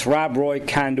 it's Rob Roy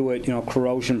conduit,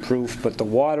 corrosion proof, but the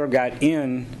water got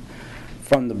in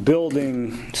from the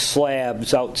building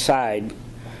slabs outside.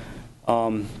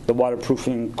 The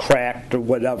waterproofing cracked or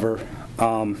whatever.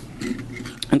 And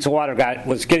so water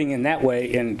was getting in that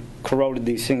way and corroded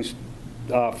these things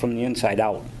from the inside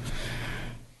out.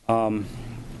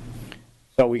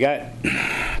 So we got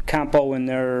Compo in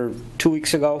there 2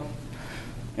 weeks ago,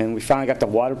 and we finally got the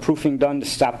waterproofing done to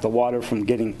stop the water from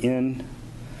getting in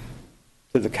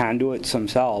to the conduits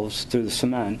themselves through the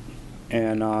cement.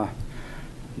 And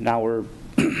now we're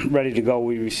ready to go.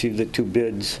 We received the 2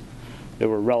 bids. They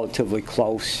were relatively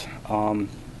close.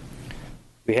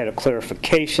 We had a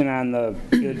clarification on the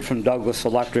bid from Douglas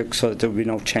Electric so that there would be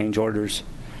no change orders.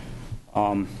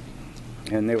 And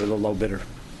they were the low bidder.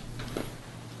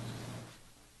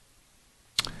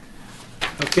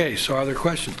 Okay, so are there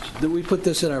questions? Did we put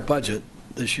this in our budget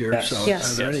this year? Yes. So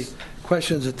Yes. are there any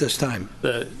questions at this time?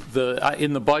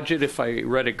 In the budget, if I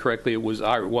read it correctly, it was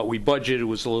what we budgeted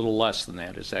was a little less than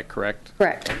that. Is that correct?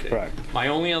 Correct. Correct. My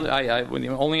only other, the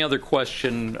only other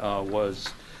question was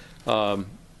on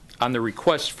the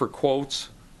request for quotes.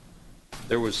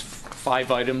 There was 5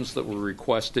 items that were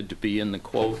requested to be in the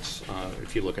quotes.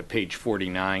 If you look at page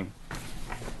 49.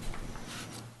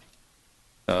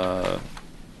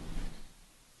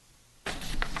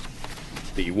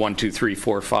 The 1, 2, 3,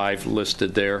 4, 5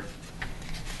 listed there.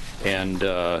 And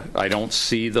I don't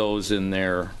see those in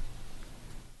there,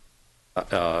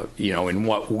 in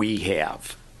what we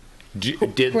have.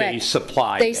 Did they Correct.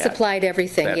 supply They that? supplied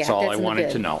everything, yeah. That's all I in the wanted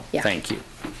bid. to know. Yeah. Thank you.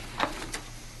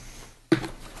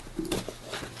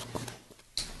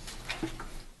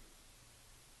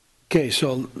 Okay,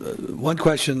 so one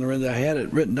question, Lorinda, I had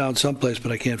it written down someplace,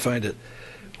 but I can't find it.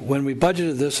 When we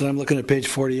budgeted this, and I'm looking at page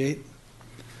 48,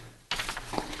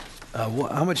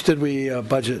 how much did we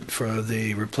budget for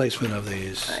the replacement of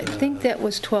these? I think that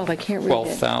was 12. I can't read it.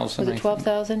 12,000, Was I it think.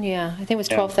 12,000? Yeah, I think it was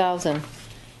 12,000.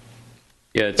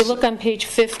 Yeah, If you it's look on page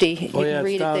 50, you Oh, yeah, can it's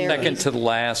read it down there. second to the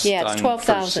last Yeah, it's on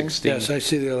 12,000. first 16. Yes, I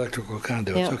see the electrical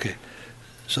conduits, Yeah. okay.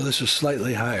 So this is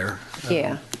slightly higher.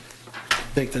 Yeah.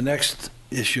 I think the next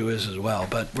issue is as well,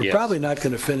 but we're Yes. probably not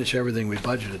going to finish everything we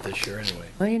budgeted this year anyway.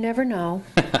 Well, you never know.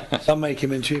 Some may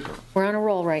come in cheaper. We're on a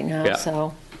roll right now, Yeah.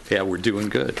 so Yeah, we're doing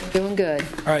good. doing good.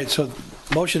 All right, so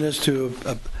motion is to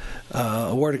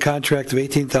award a contract of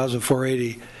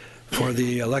 $18,480 for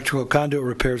the electrical conduit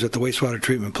repairs at the wastewater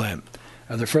treatment plant.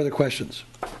 Are there further questions?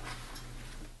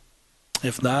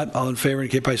 If not, all in favor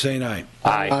indicate by saying aye.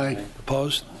 Aye.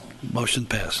 Opposed? Motion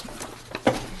passed.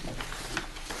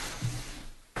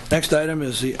 Next item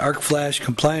is the arc flash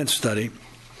compliance study.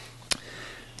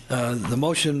 The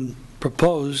motion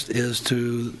proposed is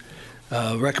to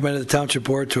recommend to the Township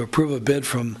Board to approve a bid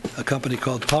from a company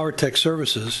called Power Tech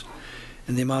Services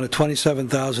in the amount of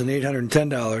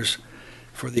 $27,810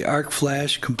 for the arc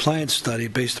flash compliance study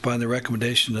based upon the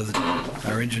recommendation of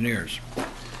our engineers.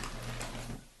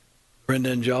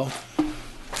 Brenda and Joe?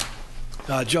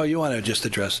 Joe, you want to just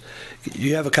address,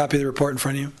 you have a copy of the report in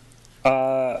front of you?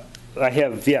 I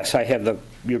have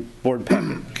your board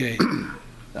packet. Okay.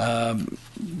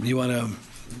 You want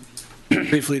to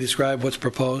briefly describe what's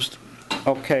proposed?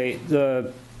 Okay,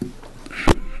 the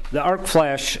arc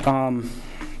flash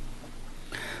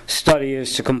study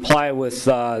is to comply with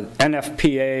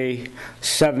NFPA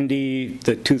 70,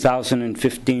 the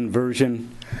 2015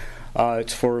 version.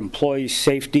 It's for employee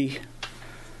safety.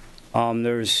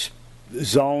 There's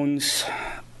zones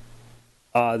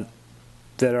that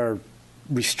are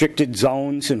restricted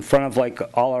zones in front of like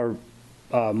all our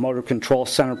motor control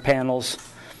center panels.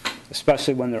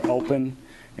 especially when they're open.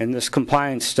 And this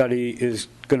compliance study is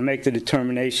going to make the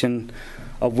determination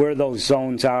of where those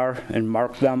zones are and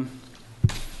mark them.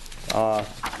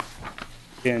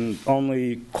 And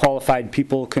only qualified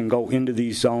people can go into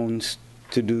these zones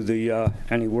to do the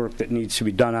any work that needs to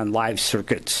be done on live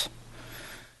circuits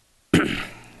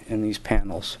in these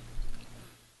panels.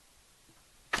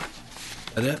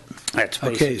 That it? That's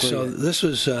basically Okay, so it. this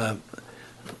was, the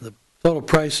total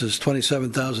price is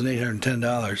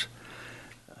 $27,810.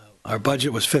 Our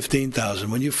budget was $15,000.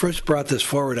 When you first brought this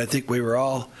forward, I think we were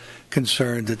all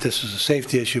concerned that this is a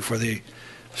safety issue for the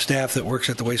staff that works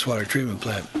at the wastewater treatment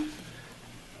plant.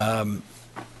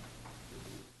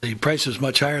 The price is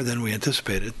much higher than we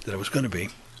anticipated that it was going to be.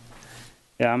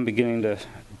 Yeah, I'm beginning to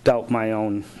doubt my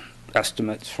own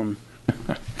estimates from.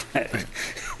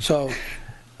 So,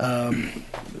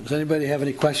 does anybody have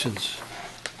any questions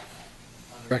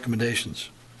on the recommendations?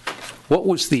 What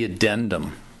was the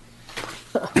addendum?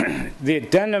 The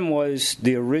addendum was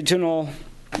the original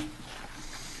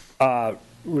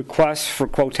request for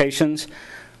quotations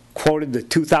quoted the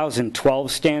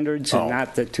 2012 standards and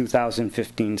not the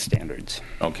 2015 standards.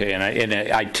 Okay, and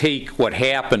I take what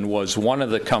happened was one of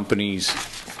the companies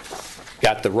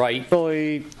got the right,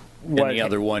 and the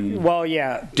other one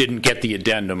didn't get the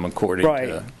addendum according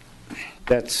to.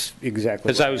 That's exactly.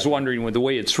 Because I was wondering, with the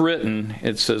way it's written,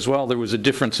 it says, well, there was a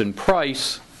difference in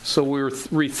price, so we were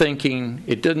rethinking.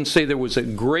 It didn't say there was a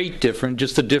great difference,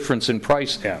 just a difference in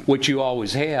price, which you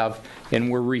always have,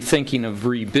 and we're rethinking of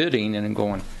rebidding and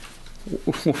going,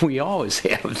 we always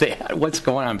have that. What's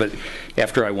going on? But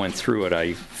after I went through it,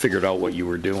 I figured out what you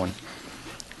were doing.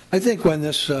 I think when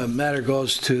this matter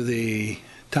goes to the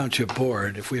Township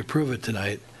Board, if we approve it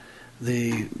tonight,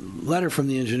 the letter from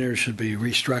the engineer should be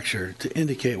restructured to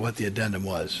indicate what the addendum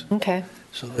was. Okay.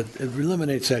 So that it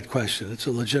eliminates that question. It's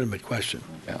a legitimate question.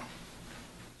 Yeah.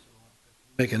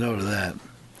 Make a note of that.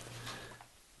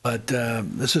 But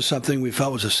this is something we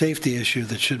felt was a safety issue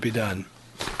that should be done.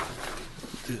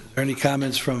 Are there any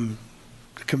comments from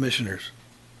the commissioners?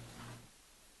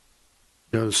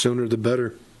 The sooner the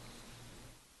better.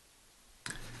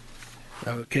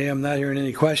 Okay, I'm not hearing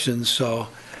any questions, so,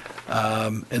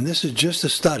 and this is just a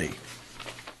study.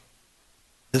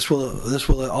 This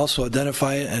will also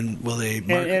identify it, and will they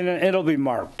mark And it'll be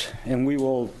marked, and we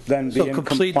will then be So in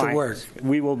complete the compliance. work.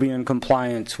 We will be in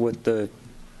compliance with the.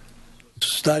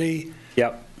 study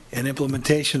Yep. and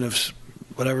implementation of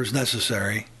whatever's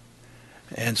necessary,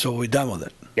 and so we'll be done with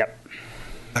it. Yep.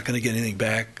 Not going to get anything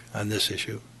back on this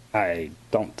issue. I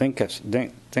don't think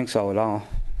so at all.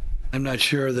 I'm not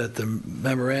sure that the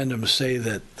memorandums say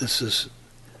that this is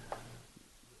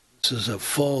a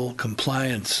full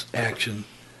compliance action.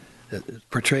 It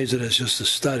portrays it as just a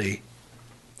study.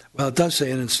 Well, it does say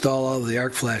and install all of the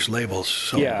arc flash labels.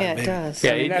 So Yeah. Yeah, it maybe- does.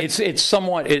 Yeah, it's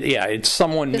somewhat This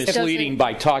misleading doesn't-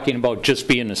 by talking about just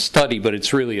being a study, but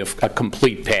it's really a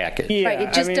complete package. Yeah, Right,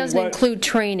 it just doesn't include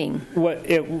training.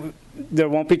 There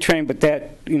won't be training, but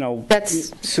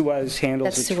That's Suez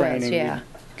handles that's the Suez, training. yeah. We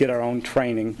get our own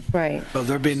training. Right. Well,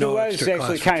 there'd be no Suez extra actually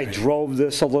cost for kind of training. drove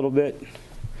this a little bit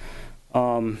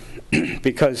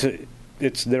because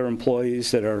it's their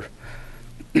employees that are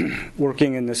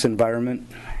working in this environment.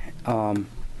 So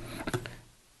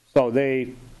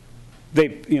they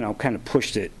kind of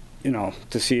pushed it,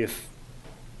 to see if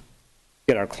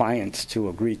get our clients to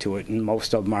agree to it, and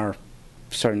most of them are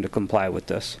starting to comply with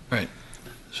this. Right.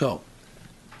 So,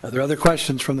 are there other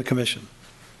questions from the commission?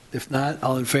 If not,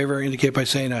 all in favor indicate by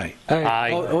saying aye.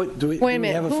 Aye. Do we Wait a have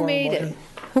minute, who formal made it? motion?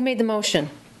 Who made the motion?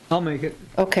 I'll make it.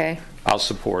 Okay, I'll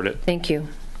support it. thank you.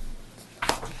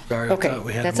 Sorry, I Okay, thought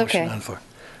we had that's a motion okay. on for.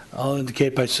 All in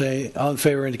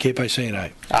favor indicate by saying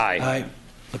aye. Aye. Aye.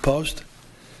 Opposed?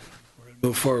 We're going to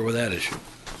move forward with that issue.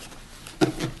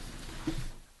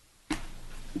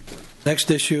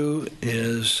 Next issue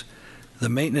is the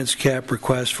maintenance cap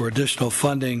request for additional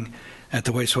funding at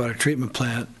the wastewater treatment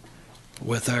plant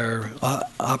with our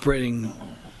operating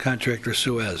contractor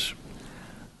Suez.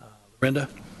 Brenda?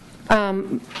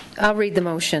 I'll read the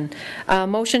motion.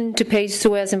 Motion to pay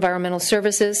Suez Environmental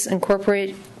Services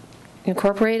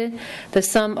Incorporated the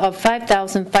sum of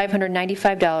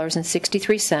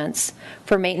 $5,595.63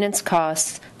 for maintenance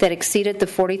costs that exceeded the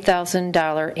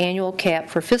 $40,000 annual cap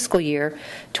for fiscal year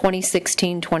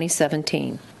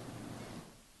 2016-2017.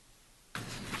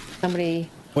 Somebody,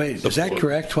 Wait, is that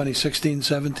correct,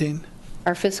 2016-17?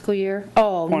 our fiscal year?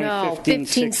 Oh, no,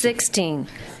 2015-16. 15-16.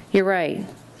 You're right.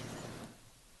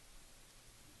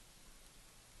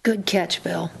 Good catch,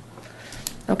 Bill.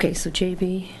 Okay, so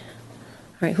JB.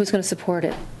 All right, who's going to support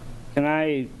it?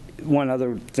 One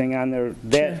other thing on there,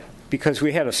 because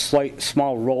we had a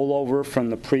small rollover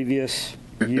from the previous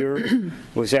year, it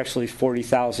was actually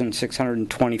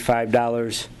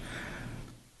 $40,625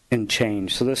 and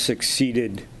change. So this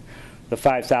exceeded the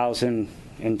 $5,000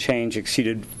 and change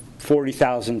exceeded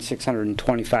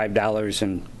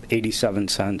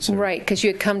 $40,625.87. Right, because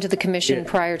you had come to the commission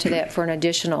prior to that for an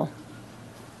additional.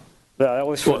 That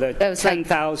was for the That was like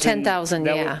 10,000. 10,000,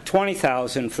 yeah.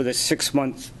 20,000 for the 6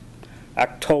 months,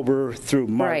 October through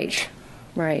March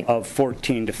Right. of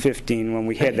 14 to 15, when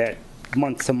we had that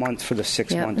month to month for the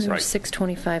 6 Yeah, months. there's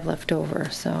 625 left over,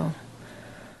 so.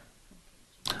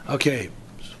 Okay,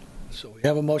 so we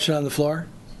have a motion on the floor?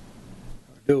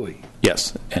 Or do we?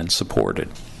 Yes, and supported.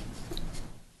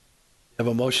 Have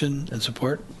a motion and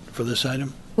support for this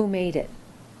item? Who made it?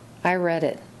 I read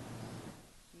it.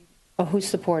 Oh, who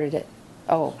supported it?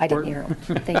 Oh, I didn't hear him.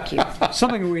 Thank you.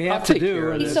 Something we have I'll to take do. care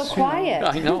of and He's it's, so you know, quiet.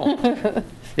 I know.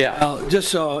 Yeah. Well, just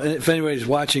so, if anybody's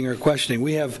watching or questioning,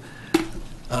 we have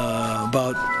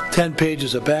about 10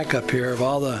 pages of backup here of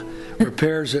all the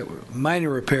repairs, minor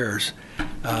repairs,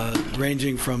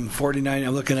 ranging from $49,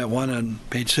 I'm looking at one on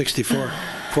page 64,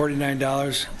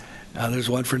 $49. There's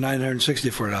one for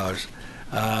 $964,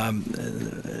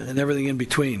 and everything in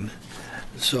between.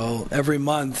 So every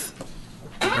month,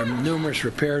 there are numerous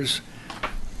repairs,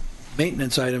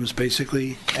 maintenance items,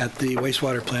 basically, at the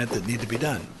wastewater plant that need to be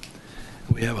done.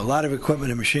 We have a lot of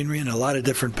equipment and machinery in a lot of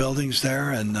different buildings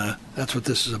there, and that's what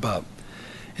this is about.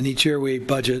 And each year we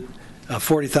budget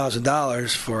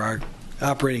 $40,000 for our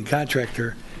operating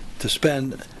contractor to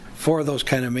spend for those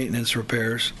kind of maintenance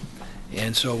repairs.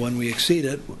 And so when we exceed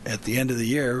it, at the end of the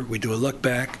year, we do a look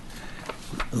back,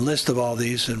 a list of all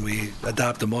these, and we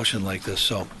adopt a motion like this.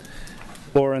 So,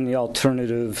 Or in the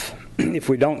alternative, if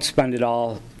we don't spend it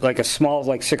all, like a small,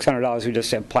 like $600, we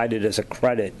just applied it as a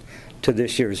credit to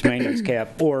this year's maintenance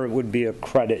cap, or it would be a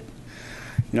credit.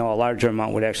 You know, a larger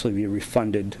amount would actually be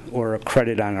refunded or a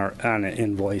credit on an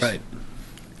invoice. right.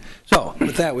 So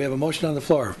with that, we have a motion on the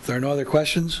floor. If there are no other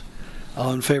questions,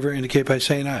 all in favor indicate by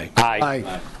saying aye.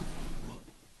 Aye.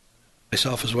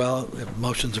 Myself as well.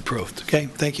 Motion's approved. Okay,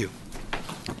 thank you.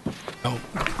 Oh.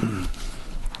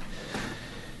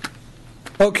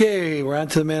 Okay, we're on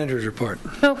to the manager's report.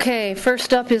 Okay,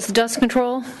 first up is dust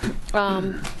control.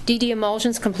 DD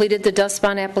Emulsions completed the dust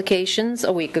bond applications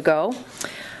a week ago.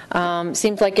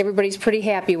 Seems like everybody's pretty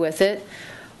happy with it.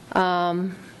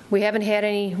 We haven't had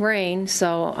any rain,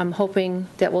 so I'm hoping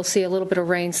that we'll see a little bit of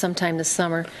rain sometime this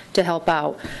summer to help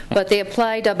out. But they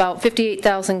applied about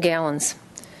 58,000 gallons.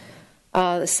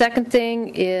 The second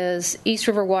thing is East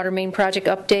River Water Main Project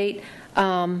update.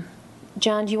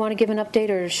 John, do you want to give an update,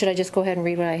 or should I just go ahead and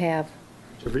read what I have?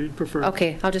 If you'd prefer.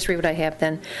 Okay, I'll just read what I have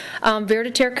then.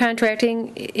 Veritaire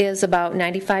contracting is about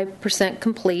 95%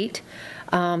 complete.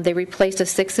 They replaced a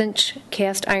 6-inch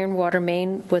cast iron water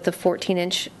main with a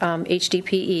 14-inch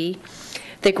HDPE.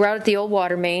 They grouted the old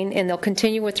water main, and they'll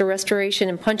continue with the restoration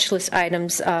and punch list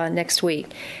items next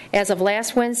week. As of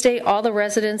last Wednesday, all the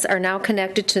residents are now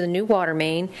connected to the new water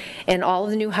main, and all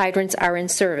of the new hydrants are in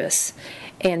service.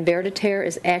 And Veritaire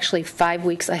is actually 5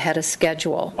 weeks ahead of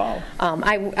schedule. Wow.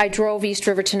 I drove East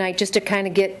River tonight just to kind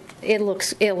of get, it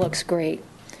looks great.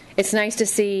 It's nice to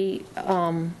see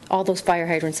all those fire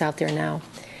hydrants out there now.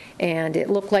 And it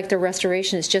looked like the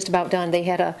restoration is just about done. They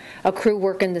had a crew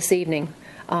working this evening,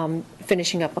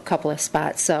 finishing up a couple of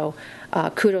spots. So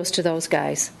kudos to those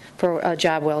guys for a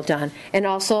job well done. And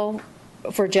also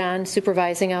for John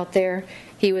supervising out there.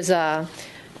 He was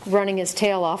running his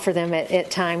tail off for them at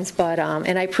times, but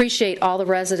and I appreciate all the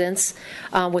residents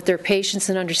with their patience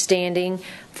and understanding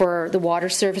for the water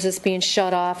services being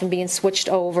shut off and being switched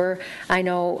over. I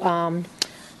know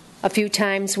a few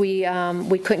times we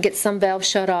couldn't get some valves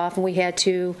shut off, and we had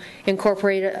to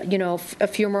incorporate a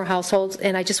few more households.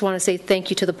 And I just want to say thank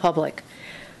you to the public.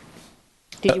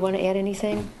 Did you want to add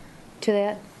anything to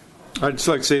that? I'd just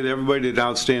like to say that everybody did an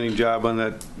outstanding job on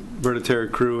that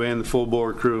Veritaire crew and the full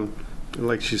bore crew.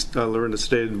 Like Loretta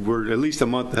stated, we're at least a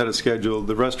month ahead of schedule.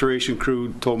 The restoration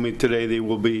crew told me today they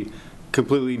will be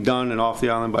completely done and off the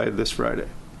island by this Friday.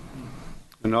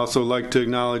 And also like to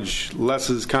acknowledge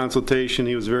Les's consultation.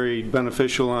 He was very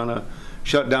beneficial on a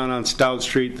shutdown on Stout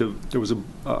Street. There was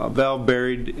a valve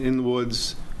buried in the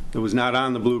woods that was not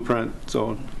on the blueprint.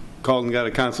 So called and got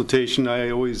a consultation.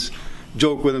 I always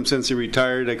joke with him since he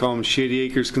retired. I call him Shady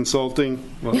Acres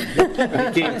Consulting. Well,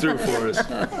 he came through for us.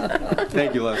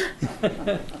 Thank you, Les.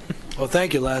 Well,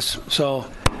 thank you, Les. So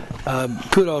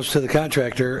kudos to the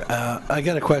contractor. I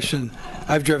got a question.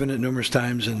 I've driven it numerous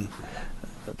times, and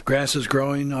the grass is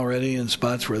growing already in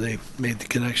spots where they made the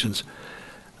connections.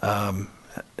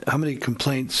 How many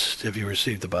complaints have you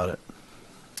received about it?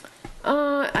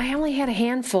 I I only had a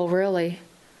handful, really.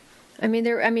 I mean,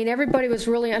 everybody was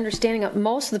really understanding.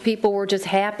 Most of the people were just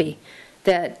happy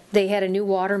that they had a new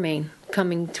water main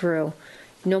coming through.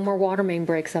 No more water main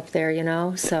breaks up there,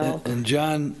 so. And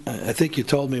John, I think you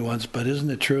told me once, but isn't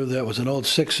it true that was an old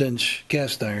 6-inch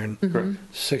cast iron,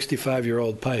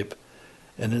 65-year-old pipe,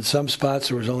 and in some spots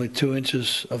there was only 2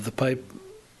 inches of the pipe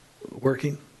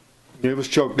working? It was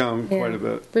choked down quite a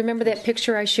bit. Remember that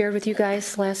picture I shared with you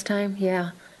guys last time?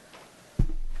 Yeah.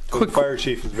 The fire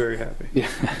chief is very happy.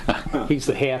 Yeah, he's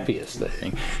the happiest, I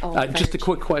think. Just a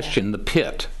quick question, the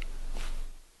pit.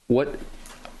 What,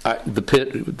 the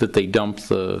pit that they dump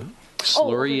the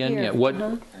slurry in? Yeah, what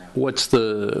are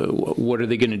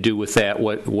they going to do with that?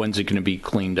 When's it going to be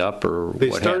cleaned up, or They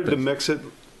what started to happens? mix it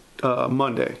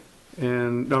Monday.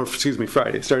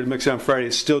 Friday. It started mixing on Friday.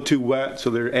 It's still too wet, so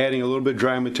they're adding a little bit of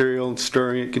dry material and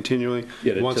stirring it continually.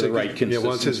 Get it to the right consistency.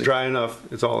 Once it's dry enough,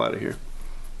 it's all out of here,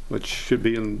 which should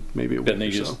be in maybe a week Then they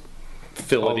or just so.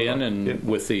 fill All it in up, and yeah.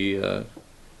 with the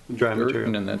Dry dirt, material.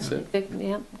 and then that's it.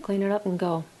 Yeah, clean it up and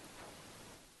go.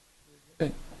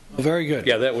 Well, very good.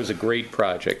 Yeah, that was a great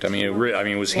project. I mean,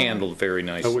 it was handled very I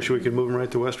nicely. wish we could move them right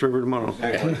to West River tomorrow.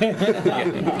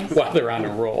 While they're on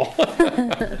a roll.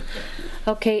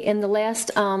 Okay, and the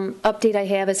last update I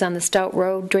have is on the Stout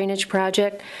Road drainage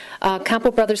project. Campo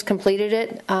Brothers completed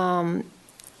it,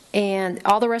 and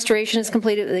all the restoration is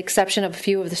completed with the exception of a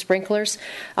few of the sprinklers.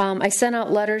 I sent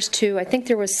out letters to, I think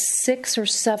there was 6 or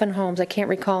 7 homes, I can't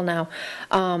recall now,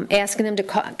 asking them to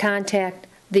contact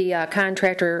the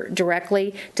contractor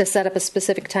directly to set up a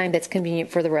specific time that's convenient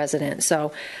for the resident.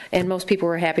 So, and most people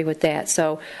were happy with that.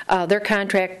 So their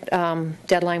contract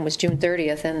deadline was June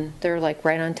 30th, and they're like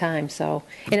right on time. So,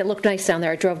 and it looked nice down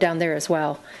there. I drove down there as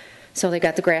well. So they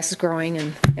got the grasses growing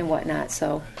and whatnot.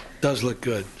 So Does look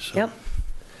good. So. Yep.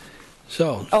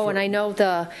 So. Oh, and I know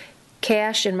the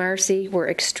Cash and Marcy were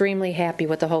extremely happy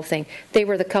with the whole thing. They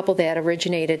were the couple that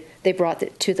originated. They brought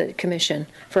it to the commission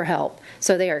for help.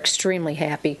 So they are extremely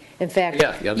happy. In fact,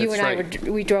 Yeah, that's you and right.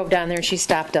 we drove down there and she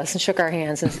stopped us and shook our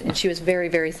hands, and she was very,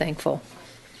 very thankful.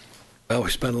 Well, we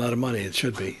spent a lot of money. It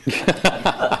should be.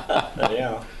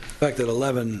 Yeah. In fact, at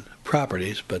 11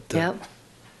 properties, but. Yep.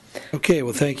 Okay,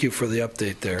 well, thank you for the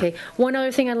update there. Okay. One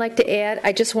other thing I'd like to add,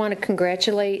 I just want to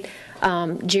congratulate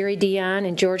Jerry Dion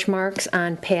and George Marks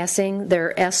on passing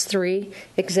their S3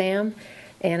 exam.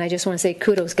 And I just want to say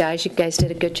kudos, guys. You guys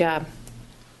did a good job.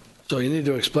 So you need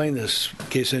to explain this in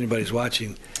case anybody's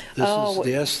watching. This is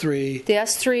the S3. The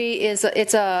S3 is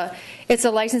it's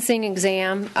a licensing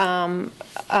exam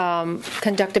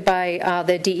conducted by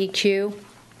the DEQ.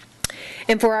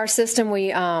 And for our system, we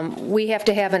have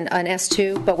to have an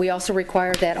S2, but we also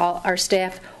require that all our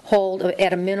staff hold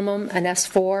at a minimum an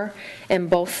S4, and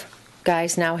both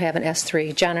guys now have an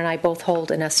S3. John and I both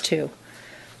hold an S2.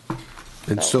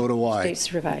 And so do I. States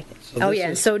provide. So Oh this yeah,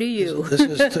 and is- so do you. This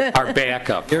is Our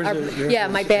backup. Yeah,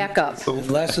 my backup.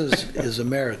 Les is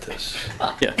emeritus,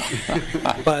 Yeah.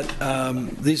 but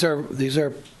these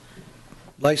are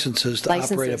licenses to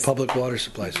operate a Licenses. public water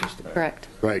supply system. Correct.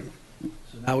 Right.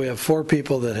 Now we have 4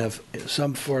 people that have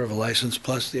some sort of a license,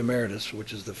 plus the emeritus,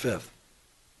 which is the 5th.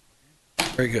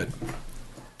 Very good.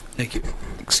 Thank you.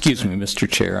 Excuse me, Mr.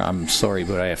 Chair. I'm sorry,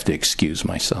 but I have to excuse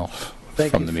myself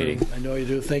Thank from you the for- meeting. I know you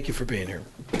do. Thank you for being here.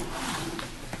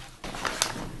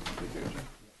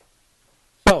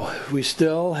 So we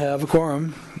still have a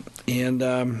quorum, and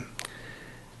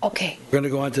Okay. we're going to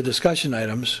go on to discussion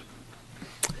items,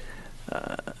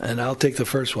 and I'll take the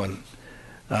first one.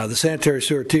 The sanitary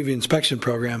sewer TV inspection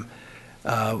program.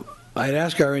 I'd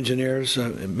ask our engineers,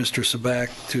 Mr. Sabak,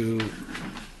 to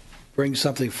bring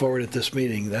something forward at this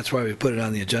meeting. That's why we put it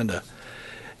on the agenda.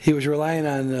 He was relying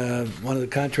on one of the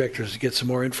contractors to get some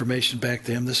more information back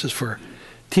to him. This is for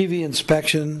TV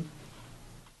inspection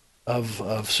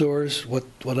of sewers, what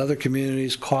other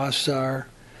communities' costs are,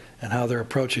 and how they're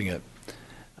approaching it.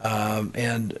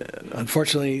 And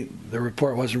unfortunately, the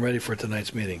report wasn't ready for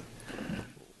tonight's meeting.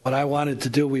 What I wanted to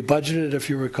do, we budgeted, if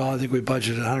you recall, I think we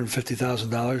budgeted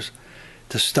 $150,000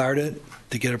 to start it,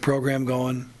 to get a program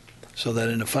going, so that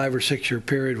in a 5 or 6 year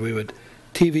period, we would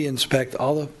TV inspect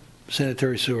all the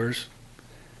sanitary sewers,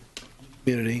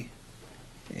 community,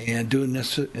 and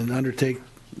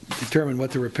determine what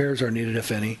the repairs are needed,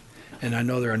 if any, and I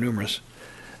know there are numerous,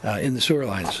 in the sewer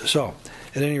lines. So,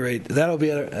 at any rate, that'll be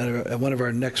at one of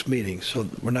our next meetings, so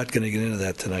we're not going to get into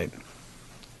that tonight.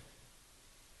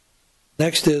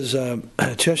 Next is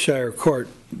Cheshire Court,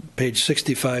 page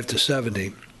 65 to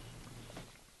 70.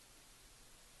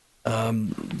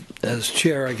 As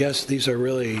chair, I guess these are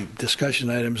really discussion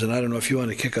items, and I don't know if you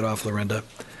want to kick it off, Lorinda,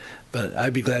 but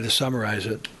I'd be glad to summarize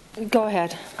it. Go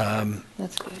ahead. Um,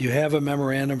 That's good. You have a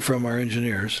memorandum from our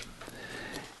engineers.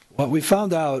 What we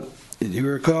found out, you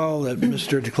recall that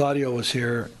Mr. DeClaudio was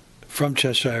here from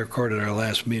Cheshire Court at our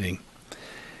last meeting.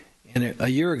 And a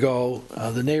year ago,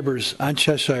 the neighbors on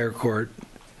Cheshire Court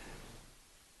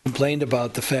complained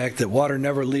about the fact that water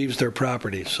never leaves their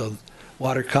property. So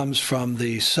water comes from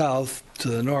the south to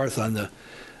the north on the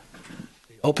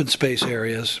open space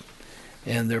areas,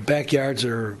 and their backyards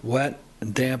are wet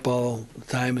and damp all the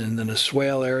time, and then the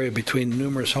swale area between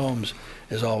numerous homes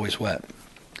is always wet.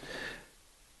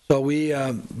 So we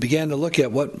began to look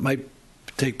at what might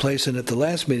take place, and at the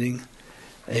last meeting,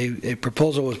 a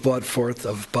proposal was brought forth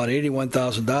of about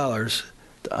 $81,000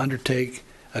 to undertake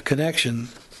a connection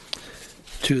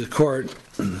to the court,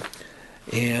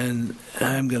 and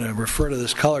I'm going to refer to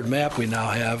this colored map we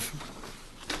now have.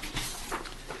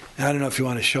 I don't know if you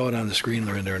want to show it on the screen,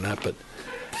 Lorinda, or not, but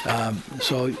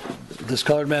so this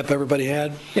colored map everybody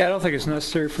had? Yeah, I don't think it's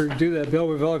necessary for you to do that, Bill.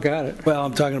 We've all got it. Well,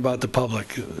 I'm talking about the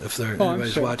public, if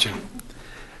anybody's watching.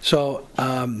 So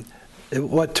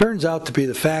what turns out to be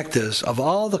the fact is, of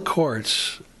all the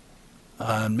courts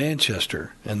on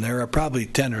Manchester, and there are probably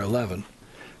 10 or 11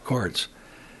 courts,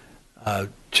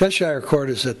 Cheshire Court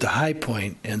is at the high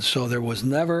point, and so there was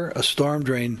never a storm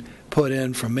drain put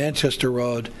in from Manchester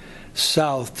Road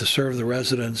south to serve the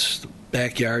residents'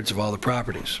 backyards of all the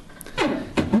properties.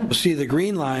 You see, the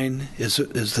green line is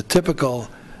the typical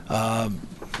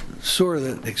sewer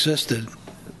that existed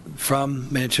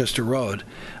from Manchester Road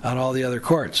on all the other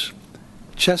courts.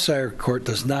 Cheshire Court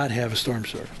does not have a storm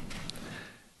sewer.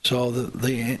 So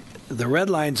the red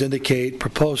lines indicate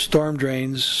proposed storm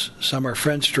drains. Some are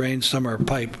French drains, some are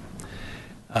pipe,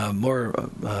 more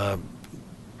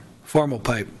formal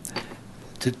pipe.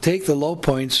 To take the low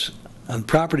points on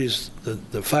properties,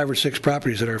 the 5 or 6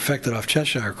 properties that are affected off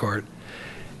Cheshire Court,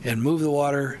 and move the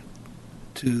water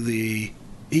to the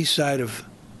east side of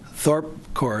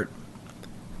Thorpe Court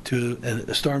to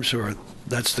a storm sewer,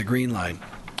 that's the green line.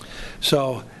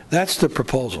 So that's the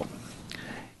proposal.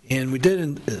 And we did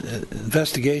an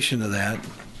investigation of that.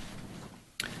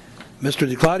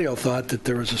 Mr. DeClaudio thought that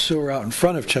there was a sewer out in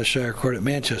front of Cheshire Court at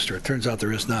Manchester. It turns out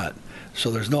there is not.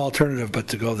 So there's no alternative but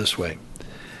to go this way.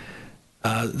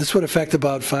 This would affect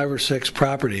about 5 or 6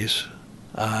 properties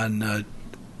on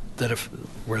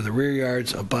where the rear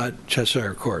yards abut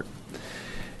Cheshire Court.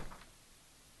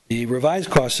 The revised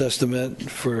cost estimate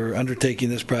for undertaking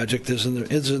this project is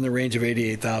in the range of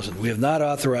 $88,000. We have not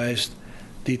authorized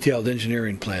detailed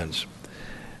engineering plans.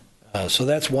 So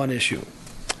that's one issue.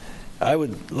 I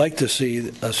would like to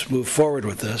see us move forward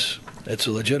with this. It's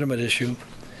a legitimate issue.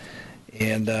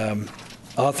 And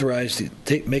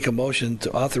make a motion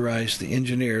to authorize the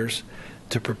engineers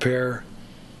to prepare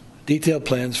detailed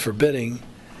plans for bidding.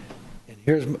 And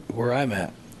here's where I'm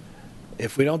at.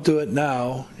 If we don't do it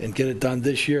now and get it done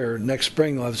this year, next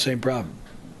spring we'll have the same problem.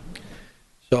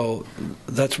 So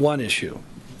that's one issue.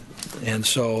 And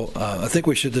so I think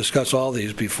we should discuss all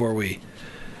these before the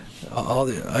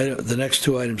next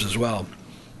 2 items as well.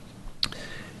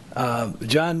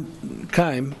 John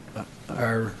Keim,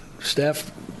 our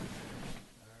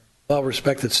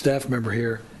well-respected staff member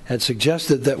here, had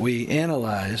suggested that we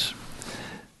analyze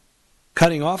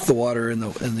cutting off the water in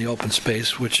the open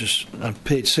space, which is on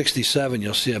page 67.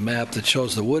 You'll see a map that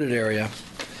shows the wooded area,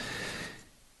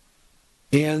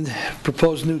 and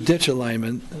propose new ditch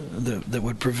alignment that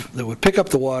would pick up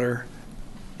the water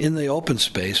in the open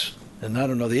space. And I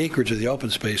don't know, the acreage of the open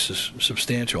space is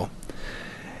substantial.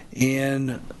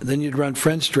 And then you'd run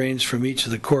French drains from each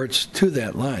of the courts to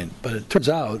that line. But it turns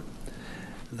out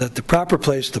that the proper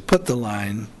place to put the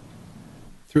line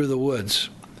through the woods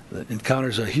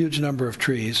encounters a huge number of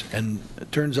trees, and it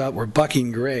turns out we're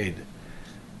bucking grade,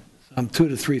 some 2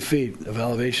 to 3 feet of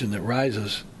elevation that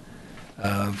rises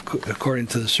according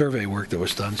to the survey work that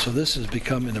was done. So this has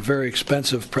become a very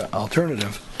expensive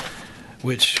alternative,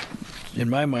 which in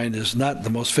my mind is not the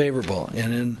most favorable.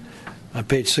 And on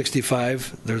page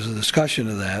 65, there's a discussion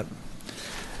of that.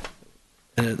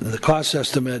 And the cost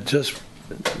estimate,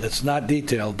 it's not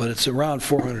detailed, but it's around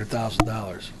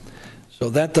 $400,000. So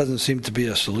that doesn't seem to be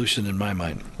a solution in my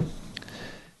mind.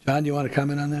 John, do you want to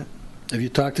comment on that? Have you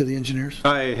talked to the engineers?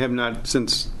 I have not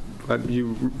since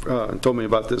you told me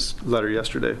about this letter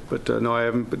yesterday, but no, I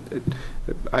haven't. But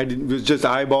I was just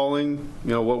eyeballing,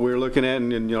 what we were looking at,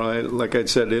 and like I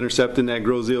said, intercepting that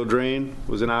Grosseal drain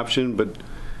was an option, but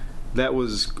that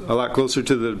was a lot closer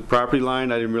to the property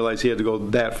line. I didn't realize he had to go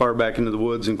that far back into the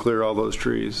woods and clear all those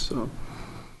trees. So.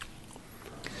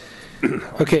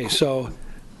 Okay, so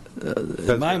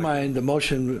in my mind, the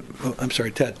motion. Oh, I'm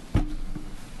sorry, Ted.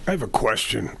 I have a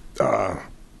question.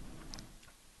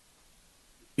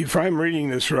 if I'm reading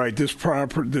this right,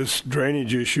 this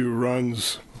drainage issue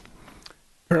runs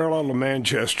parallel to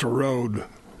Manchester Road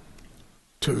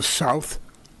to the south?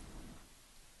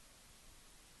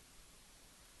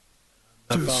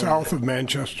 To the south of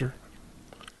Manchester?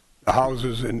 The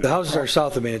houses in... The houses are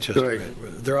south of Manchester.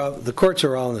 Right. The courts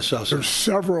are all on the south side. There's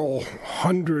several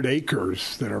hundred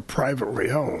acres that are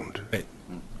privately owned. Right.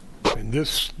 And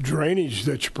this drainage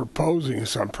that you're proposing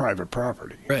is on private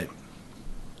property. Right.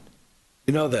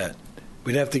 You know that.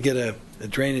 We'd have to get a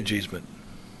drainage easement.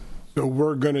 So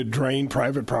we're going to drain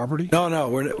private property? No.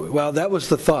 Well, that was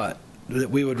the thought, that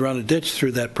we would run a ditch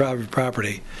through that private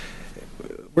property.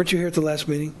 Weren't you here at the last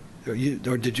meeting? Or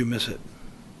did you miss it?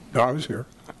 No, I was here.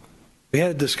 We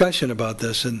had a discussion about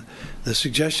this, and the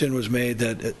suggestion was made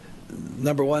that,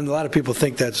 number one, a lot of people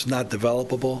think that's not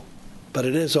developable, but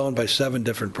it is owned by 7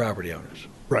 different property owners.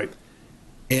 Right.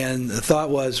 And the thought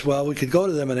was, well, we could go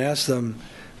to them and ask them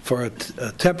for a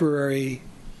temporary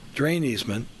drain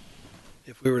easement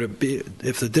if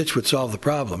the ditch would solve the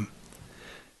problem.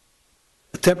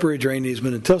 A temporary drain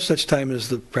easement until such time as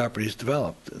the property is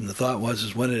developed. And the thought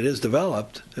was when it is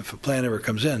developed, if a plan ever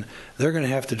comes in, they're going to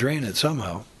have to drain it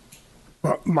somehow.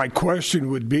 Well, my question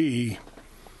would be,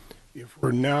 if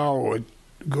we're now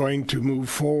going to move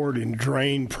forward and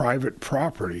drain private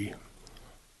property,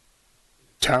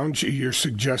 township, you're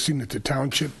suggesting that the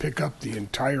township pick up the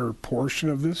entire portion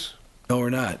of this? No, we're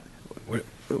not.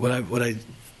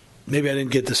 Maybe I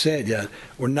didn't get to say it yet.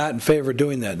 We're not in favor of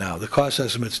doing that now. The cost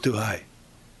estimate's too high.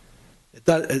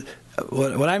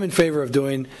 What I'm in favor of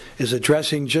doing is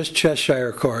addressing just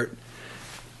Cheshire Court,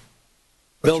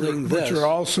 building this. But you're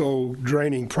also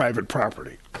draining private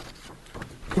property.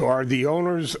 So are the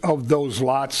owners of those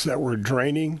lots that we're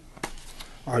draining,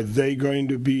 are they going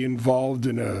to be involved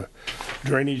in a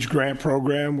drainage grant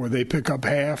program where they pick up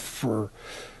half, or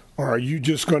are you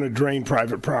just going to drain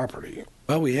private property?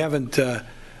 Well, we haven't.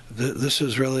 This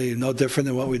is really no different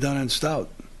than what we've done in Stout.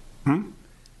 I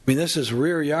mean, this is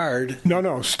rear yard.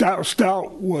 No.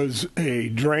 Stout was a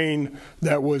drain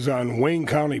that was on Wayne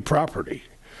County property.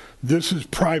 This is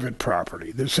private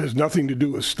property. This has nothing to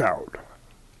do with Stout.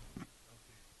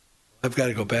 I've got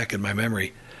to go back in my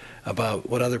memory about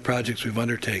what other projects we've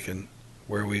undertaken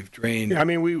where we've drained. I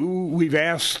mean, we've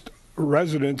asked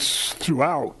residents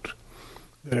throughout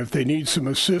that if they need some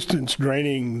assistance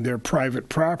draining their private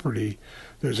property,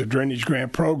 there's a drainage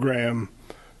grant program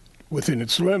within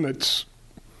its limits.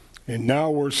 And now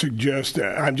we're suggesting,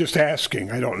 I'm just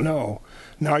asking, I don't know.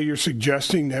 Now you're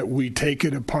suggesting that we take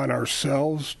it upon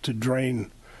ourselves to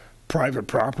drain private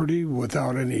property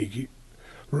without any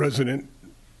resident.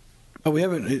 Oh, we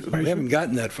haven't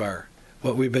gotten that far.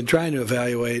 What we've been trying to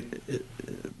evaluate,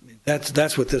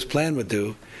 that's what this plan would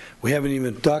do. We haven't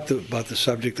even talked about the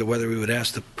subject of whether we would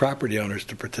ask the property owners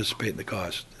to participate in the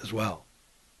cost as well.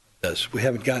 Yes, we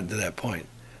haven't gotten to that point.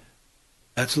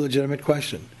 That's a legitimate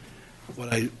question.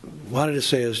 What I wanted to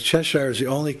say is Cheshire is the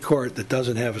only court that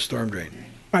doesn't have a storm drain.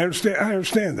 I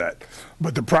understand that.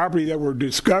 But the property that we're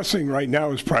discussing right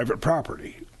now is private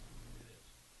property.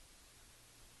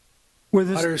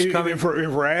 If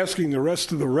we're asking the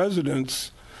rest of the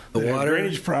residents that have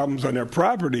drainage problems on their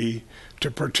property to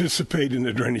participate in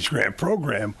the drainage grant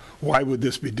program, why would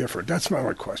this be different? That's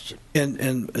my question.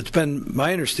 And it's been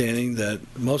my understanding that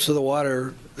most of the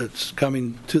water that's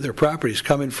coming to their property is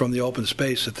coming from the open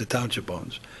space that the township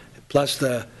owns, plus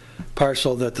the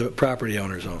parcel that the property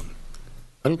owners own.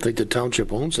 I don't think the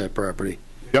township owns that property.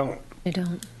 They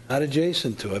don't. Not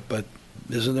adjacent to it, but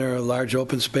isn't there a large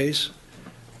open space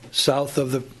south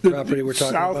of the property we're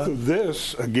talking about? South of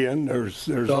this, again, there's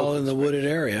it's all in the wooded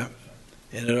area,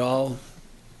 and it all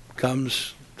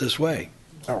comes this way.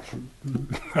 Oh,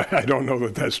 I don't know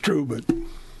that that's true, but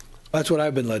that's what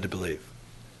I've been led to believe.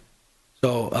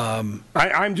 So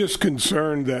I'm just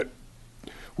concerned that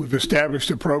we've established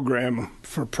a program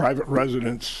for private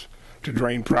residents to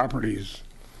drain properties.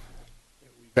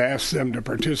 We've asked them to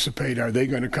participate. Are they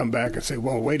going to come back and say,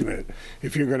 well, wait a minute,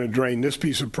 if you're going to drain this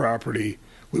piece of property,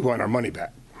 we want our money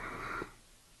back?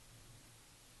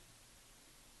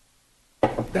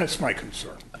 That's my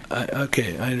concern.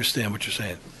 Okay, I understand what you're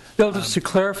saying. Bill, just to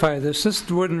clarify this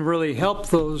wouldn't really help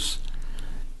those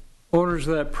owners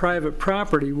of that private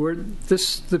property.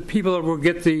 The people that will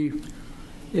get the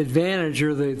advantage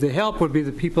or the help would be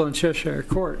the people in Cheshire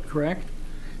Court, correct?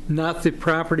 Not the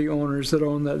property owners that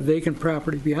own that vacant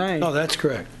property behind. No, that's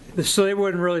correct. So they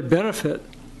wouldn't really benefit.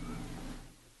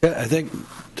 Yeah, I think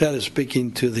Ted is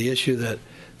speaking to the issue that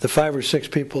the 5 or 6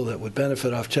 people that would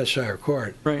benefit off Cheshire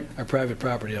Court are private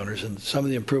property owners, and some of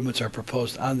the improvements are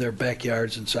proposed on their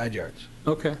backyards and side yards.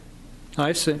 Okay.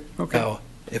 I see. Okay. Now,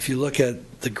 if you look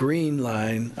at the green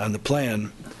line on the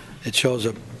plan, it shows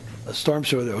a storm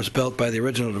sewer that was built by the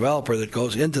original developer that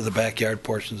goes into the backyard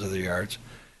portions of the yards.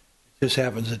 It just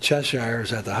happens that Cheshire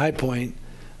is at the high point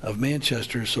of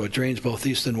Manchester, so it drains both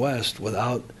east and west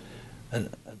without an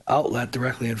outlet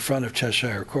directly in front of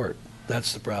Cheshire Court.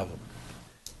 That's the problem.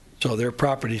 So their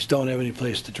properties don't have any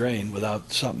place to drain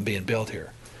without something being built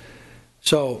here.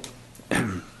 So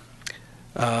the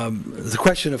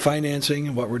question of financing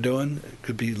and what we're doing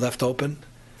could be left open.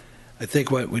 I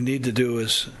think what we need to do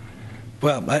is,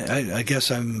 well, I guess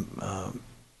I'm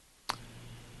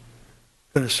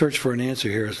going to search for an answer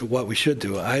here as to what we should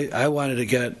do. I wanted to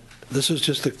get, this is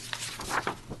just a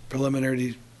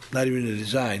preliminary, not even a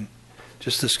design,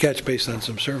 just a sketch based on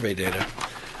some survey data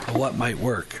of what might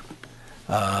work.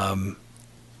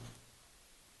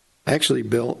 Actually,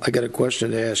 Bill, I got a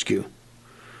question to ask you.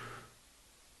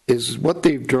 Is what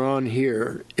they've drawn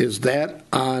here, is that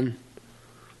on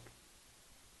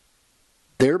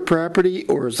their property,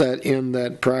 or is that in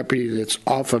that property that's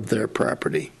off of their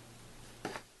property?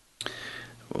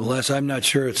 Well, Les, I'm not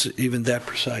sure it's even that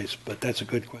precise, but that's a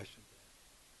good question.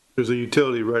 There's a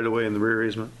utility right away in the rear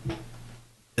easement.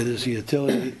 It is a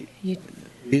utility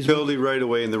Utility right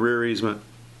away in the rear easement.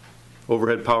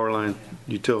 Overhead power line,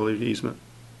 utility easement.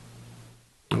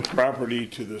 The property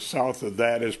to the south of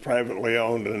that is privately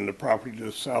owned, and the property to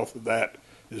the south of that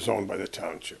is owned by the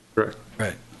township. Correct.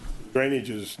 Right. Drainage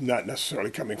is not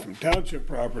necessarily coming from township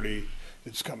property,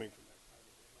 it's coming from...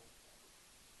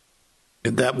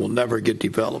 And that will never get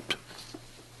developed.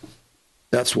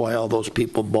 That's why all those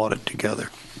people bought it together.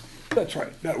 That's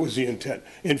right, that was the intent.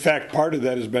 In fact, part of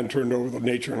that has been turned over to the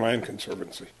Nature and Land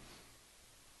Conservancy.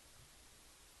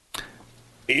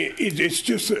 It's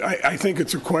just, I think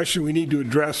it's a question we need to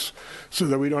address so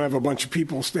that we don't have a bunch of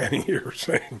people standing here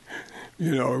saying,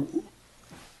 you know,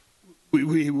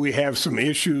 we have some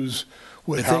issues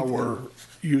with how we're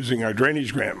using our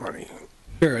drainage grant money.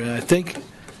 Sure, and I think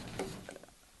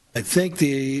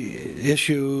the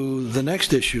issue, the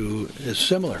next issue is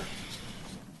similar.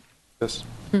 Yes.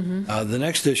 The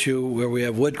next issue where we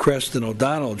have Woodcrest and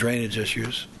O'Donnell drainage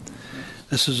issues.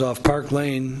 This is off Park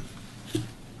Lane,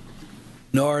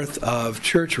 north of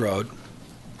Church Road.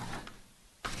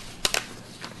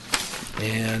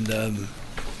 And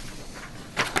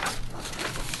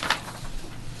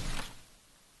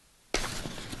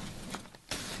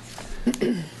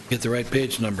get the right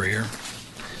page number here.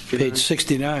 Page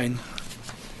 69.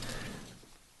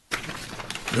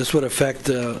 This would affect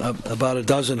about a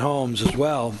dozen homes as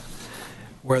well,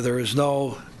 where there is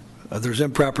there's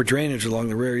improper drainage along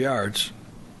the rear yards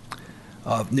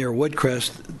near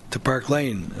Woodcrest to Park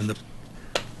Lane. And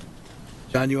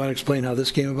John, you want to explain how this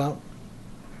came about?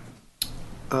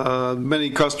 Many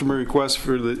customer requests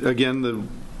for the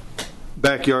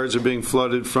backyards are being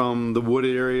flooded from the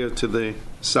wooded area to the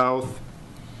south,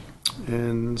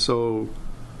 and so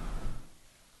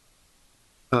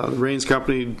the Rains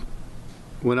Company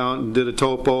went out and did a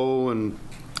topo and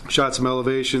shot some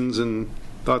elevations and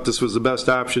thought this was the best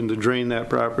option to drain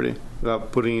that property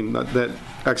without putting that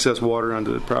excess water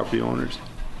onto the property owners.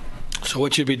 So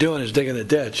what you'd be doing is digging a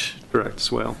ditch. Correct,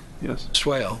 swale, yes.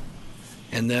 Swale,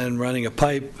 and then running a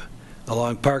pipe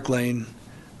along Park Lane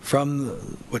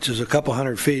which is a couple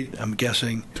hundred feet, I'm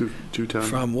guessing, 2 ton.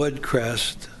 from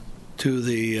Woodcrest to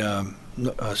the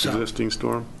south. Existing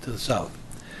storm. To the south,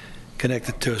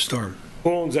 connected to a storm.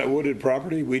 Who owns that wooded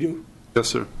property? We do? Yes,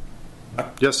 sir.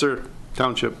 Yes, sir.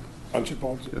 Township. Township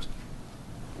owns it? Yes.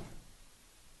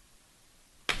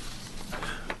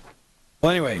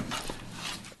 Well, anyway,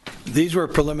 these were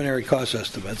preliminary cost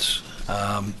estimates,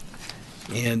 and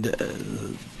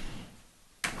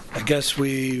I guess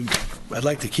I'd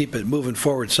like to keep it moving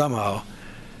forward somehow.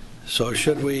 So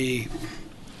should we,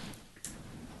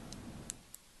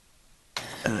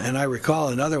 and I recall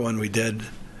another one we did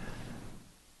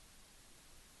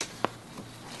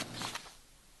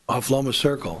off Loma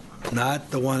Circle,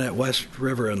 not the one at West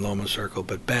River and Loma Circle,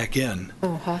 but back in.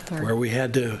 Oh, Hawthorne. Where we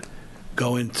had to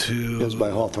go into It was by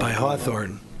Hawthorne. By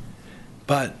Hawthorne.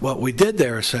 But what we did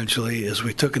there essentially is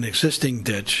we took an existing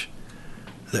ditch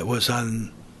that was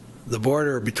on the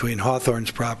border between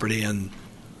Hawthorne's property and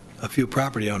a few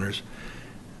property owners,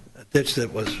 a ditch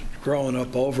that was growing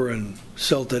up over and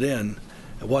silted in.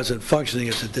 It wasn't functioning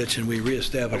as a ditch, and we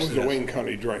reestablished it. That was the Wayne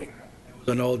County drain. It was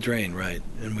an old drain, right,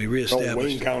 and we No, reestablished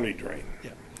Wayne it. County drain.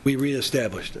 Yeah, we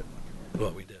reestablished it,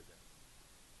 what we did.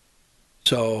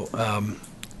 So,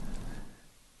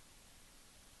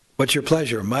 what's your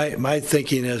pleasure? My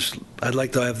thinking is I'd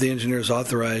like to have the engineers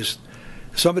authorized.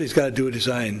 Somebody's got to do a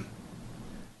design,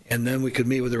 and then we could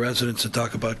meet with the residents and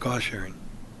talk about cost sharing.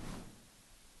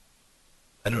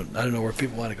 I don't know where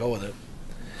people want to go with it.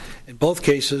 In both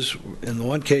cases, in the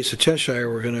one case of Cheshire,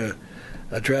 we're going to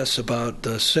address about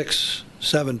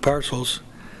 6-7 parcels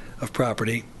of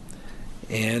property,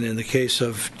 and in the case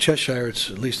of Cheshire, it's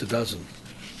at least a dozen.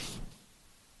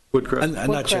 Woodcrest.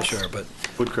 Not Cheshire, but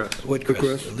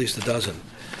Woodcrest. at least a dozen.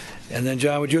 And then,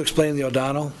 John, would you explain the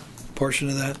O'Donnell portion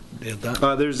of that?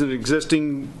 There's an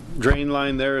existing drain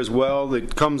line there as well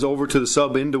that comes over to the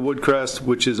sub into Woodcrest,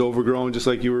 which is overgrown, just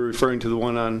like you were referring to the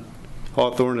one on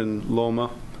Hawthorne and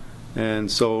Loma.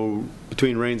 And so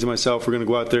between Rains and myself, we're going to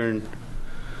go out there and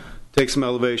take some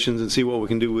elevations and see what we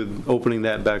can do with opening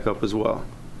that back up as well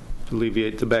to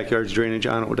alleviate the backyard's drainage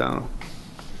on O'Donnell.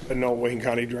 And no Wayne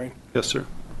County drain? Yes, sir.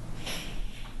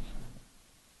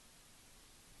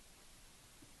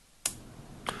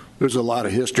 There's a lot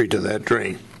of history to that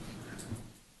drain.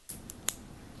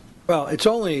 Well, it's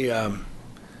only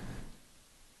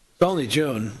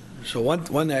June, so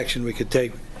one action we could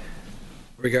take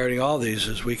regarding all these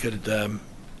is we could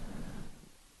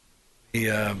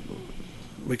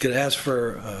ask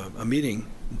for a meeting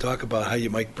and talk about how you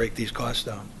might break these costs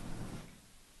down.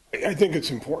 I think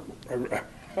it's important.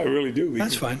 I really do.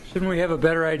 That's fine. Shouldn't we have a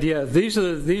better idea? These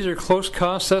are close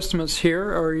cost estimates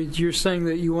here, or you're saying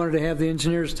that you wanted to have the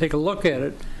engineers take a look at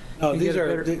it? No, these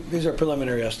are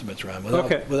preliminary estimates, Ron,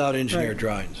 without engineered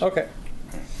drawings. Okay.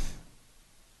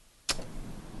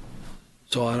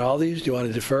 So on all these, do you want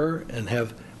to defer and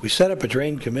we set up a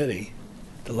drain committee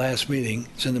the last meeting,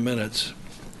 it's in the minutes,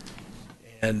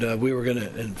 and we were going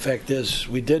to, in fact,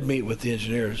 we did meet with the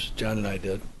engineers, John and I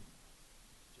did,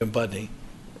 Jim Budney,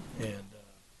 and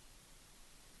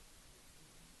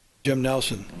Jim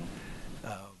Nelson.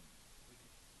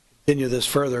 Continue this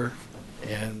further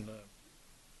and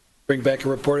bring back a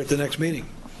report at the next meeting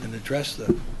and address the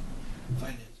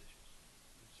finance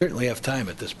issues. Certainly have time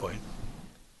at this point.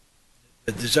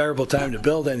 The desirable time to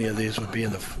build any of these would be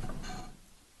in the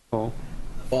fall.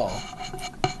 As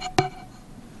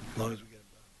long as we get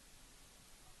it done.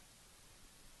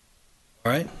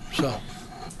 All right, so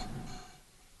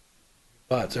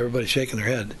thoughts. Everybody's shaking their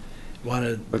head.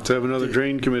 Let's have another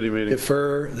drain committee meeting.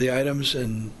 Defer the items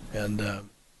and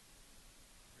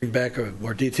bring back a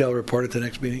more detailed report at the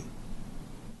next meeting.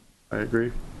 I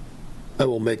agree. I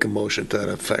will make a motion to that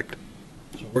effect.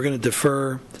 So we're going to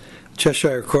defer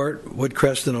Cheshire Court,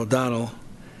 Woodcrest, and O'Donnell,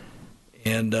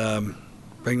 and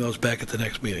bring those back at the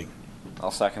next meeting.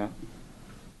 I'll second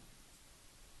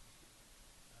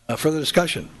it. Further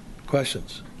discussion?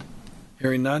 Questions?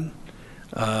 Hearing none?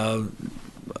 All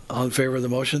in favor of the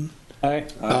motion? Aye.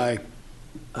 Aye.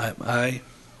 Aye.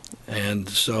 And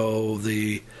so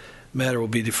the matter will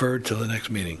be deferred till the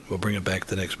next meeting. We'll bring it back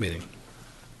to the next meeting.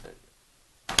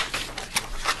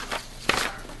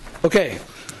 Okay.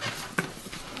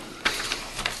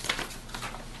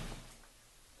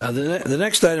 The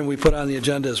next item we put on the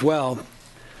agenda as well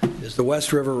is the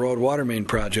West River Road Water Main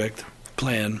Project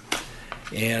plan,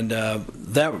 and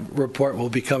that report will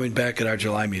be coming back at our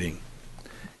July meeting.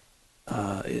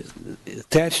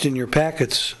 Attached in your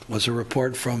packets was a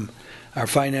report from our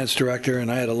finance director,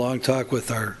 and I had a long talk with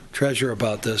our treasurer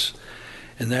about this,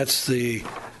 and that's the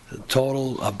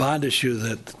total bond issue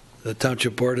that the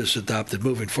Township Board has adopted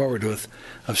moving forward with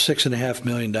of $6.5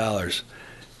 million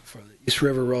for the East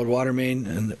River Road water main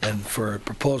and for a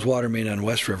proposed water main on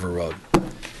West River Road.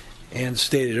 Ann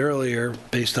stated earlier,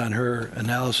 based on her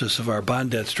analysis of our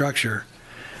bond debt structure,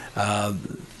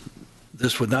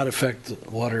 this would not affect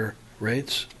water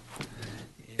rates,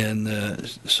 and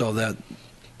so that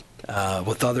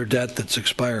with other debt that's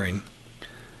expiring.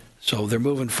 So they're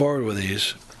moving forward with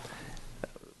these.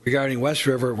 Regarding West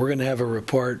River, we're going to have a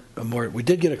report. We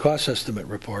did get a cost estimate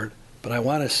report, but I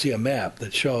want to see a map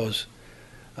that shows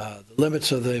the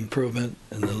limits of the improvement.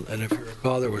 And if you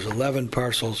recall, there was 11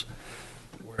 parcels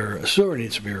where a sewer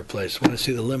needs to be replaced. I want to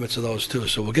see the limits of those too.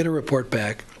 So we'll get a report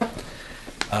back.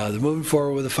 They're moving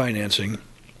forward with the financing.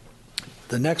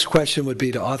 The next question would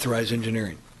be to authorize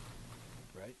engineering,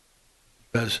 right?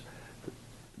 Because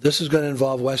this is going to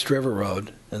involve West River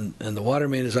Road, and the water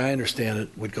main, as I understand it,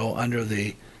 would go under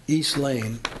the east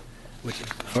lane, which is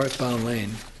the northbound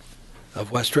lane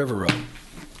of West River Road.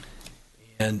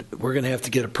 And we're going to have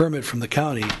to get a permit from the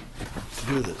county to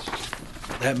do this.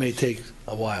 That may take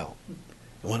a while.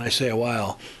 And when I say a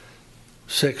while,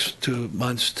 6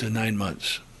 months to 9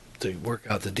 months to work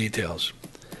out the details.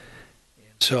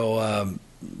 So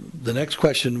the next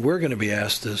question we're going to be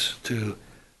asked is to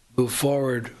move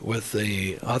forward with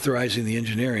the authorizing the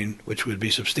engineering, which would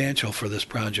be substantial for this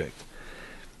project.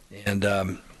 And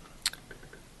I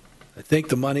think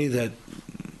the money that,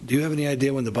 do you have any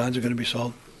idea when the bonds are going to be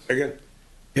sold? Again? Do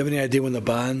you have any idea when the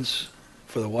bonds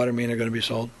for the water main are going to be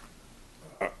sold?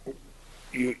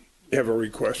 You have a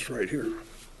request right here.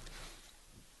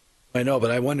 I know,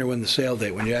 but I wonder when the sale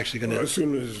date, when you're actually going Well, to... as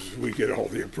soon as we get all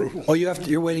the approvals. Oh,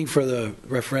 you're waiting for the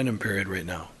referendum period right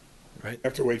now, right?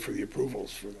 Have to wait for the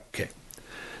approvals for that. Okay.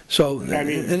 So I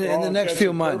mean, in for all the next intents few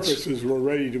and months, purposes, we're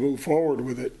ready to move forward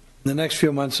with it. the next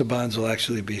few months, the bonds will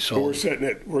actually be So we're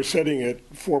sold. setting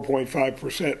at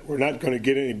 4.5%. We're not going to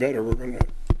get any better. We're going to,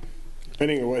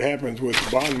 depending on what happens with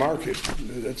the bond market,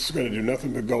 that's going to do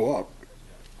nothing but go up.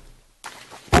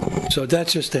 So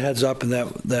that's just a heads up, and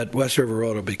that West River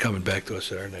Road will be coming back to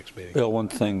us at our next meeting. Bill, one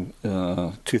thing,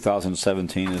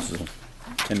 2017 is the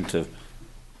tentative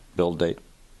build date.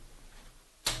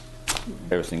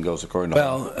 Everything goes according to...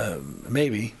 Well,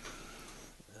 maybe.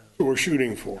 What we're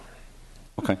shooting for.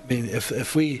 Okay. I mean,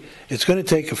 if we, it's going to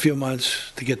take a few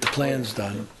months to get the plans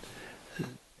done.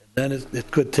 Then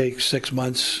it could take 6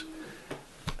 months.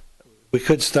 We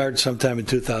could start sometime in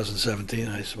 2017,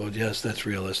 I suppose. Yes, that's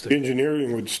realistic.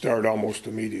 Engineering would start almost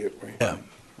immediately. Yeah.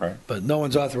 Right. But no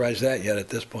one's authorized that yet at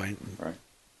this point. Right.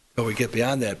 But we get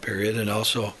beyond that period, and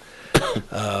also,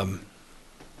 I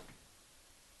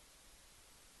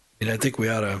mean, I think we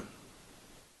ought to,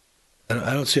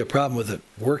 I don't see a problem with it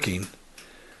working.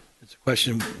 It's a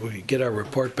question, we get our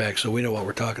report back so we know what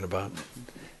we're talking about,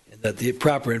 and that the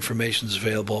proper information is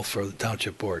available for the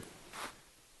township board.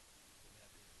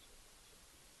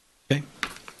 Okay?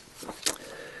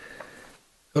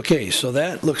 Okay, so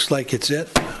that looks like it's it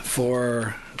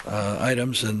for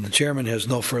items, and the chairman has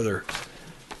no further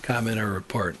comment or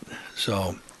report.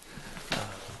 So,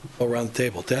 go around the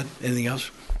table. Ted, anything else?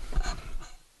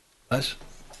 Les?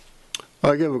 I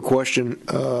have a question.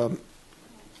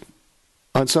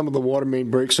 On some of the water main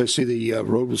breaks, I see the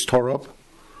road was tore up.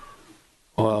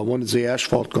 When is the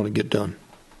asphalt going to get done?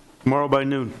 Tomorrow by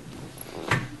noon.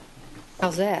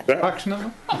 How's that?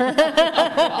 Approximately?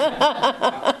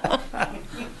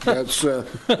 That's Is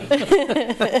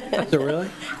it really?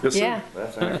 Yes, sir.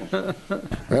 Yeah.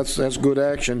 that's good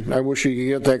action. I wish you could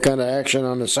get that kind of action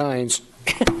on the signs.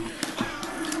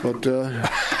 But I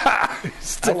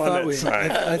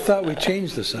thought we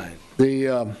changed the sign.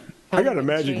 I got a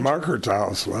magic marker at the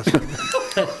house, Les.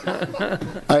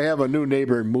 I have a new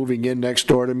neighbor moving in next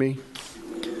door to me,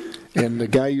 and the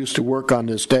guy used to work on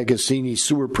this D'Agostini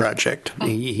sewer project.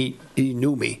 He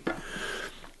knew me,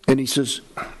 and he says,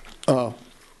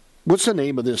 "What's the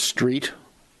name of this street?"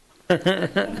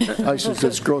 I says,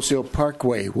 "It's Grosse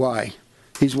Parkway." Why?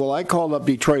 He's, "Well, I called up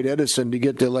Detroit Edison to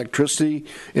get the electricity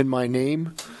in my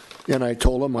name, and I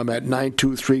told him I'm at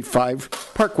 9235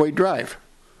 Parkway Drive."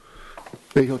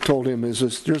 They told him,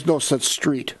 "There's no such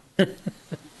street."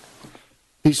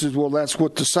 He says, "Well, that's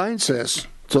what the sign says."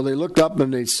 So they looked up,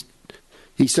 and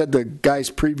he said the guy's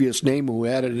previous name who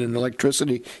added in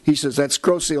electricity. He says, "That's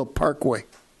Grosse Parkway."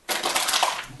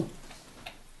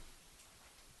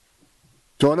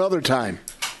 So another time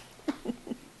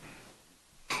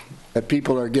that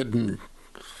people are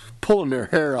pulling their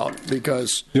hair out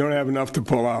because... You don't have enough to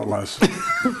pull out, Les.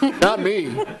 Not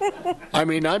me. I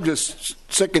mean, I'm just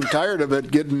sick and tired of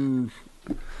it getting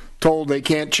told they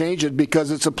can't change it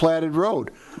because it's a platted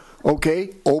road. Okay,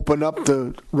 open up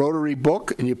the rotary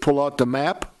book and you pull out the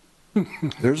map.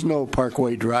 There's no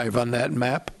Parkway Drive on that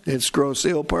map. It's Grosse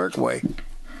Hill Parkway.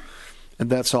 And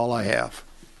that's all I have.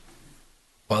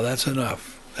 Well, that's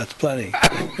enough. That's plenty.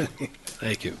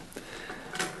 Thank you.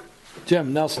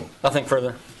 Jim Nelson. Nothing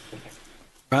further.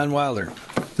 Ron Wilder.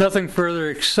 Nothing further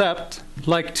except I'd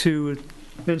like to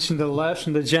mention to Les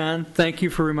and to John, thank you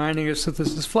for reminding us that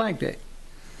this is Flag Day.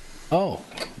 Oh,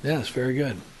 yes, very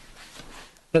good.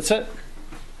 That's it.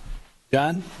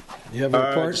 John, you have a I'd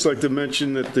report? just like to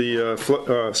mention that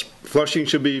the flushing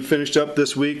should be finished up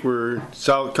this week. We're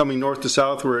coming north to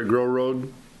south. We're at Grow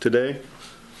Road today.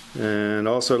 And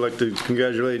also I'd like to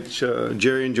congratulate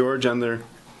Jerry and George on their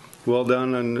well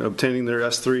done on obtaining their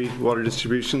S3 water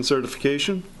distribution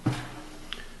certification.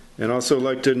 And also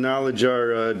like to acknowledge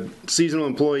our seasonal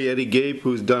employee, Eddie Gape,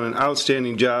 who's done an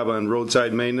outstanding job on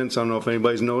roadside maintenance. I don't know if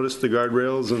anybody's noticed the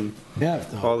guardrails and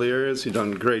all the areas. He's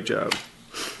done a great job.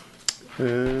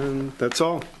 And that's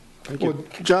all. Thank you. Well,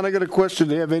 John, I got a question.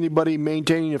 Do you have anybody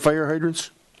maintaining the fire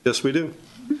hydrants? Yes, we do.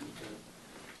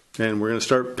 And we're going to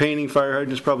start painting fire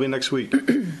hydrants probably next week.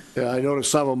 Yeah, I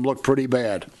noticed some of them look pretty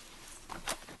bad.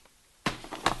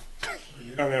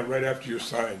 You done that right after your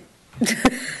sign.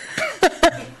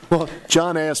 Well,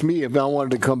 John asked me if I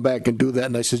wanted to come back and do that,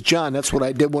 and I said, "John, that's what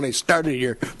I did when I started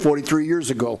here 43 years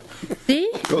ago." See?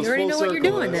 You Goes already full know what you're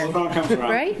circle. doing then. Comes around.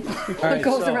 Right? right, What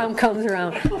goes so- around comes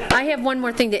around. I have one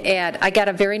more thing to add. I got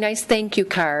a very nice thank you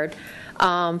card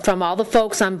from all the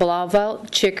folks on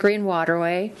Blauvelt, Chicory, and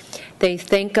Waterway. They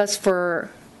thank us for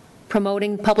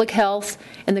promoting public health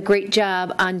and the great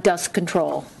job on dust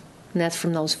control. And that's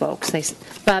from those folks.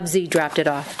 Bob Z dropped it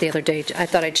off the other day. I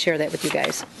thought I'd share that with you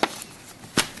guys.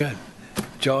 Good.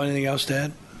 Joe, anything else to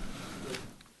add?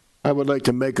 I would like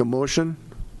to make a motion.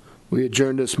 We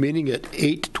adjourn this meeting at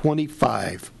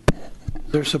 8:25.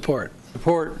 There's support.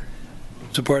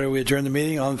 Supported. We adjourn the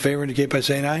meeting. All in favor indicate by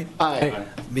saying aye. Aye.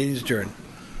 Meeting's adjourned.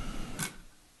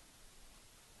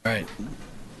 All right.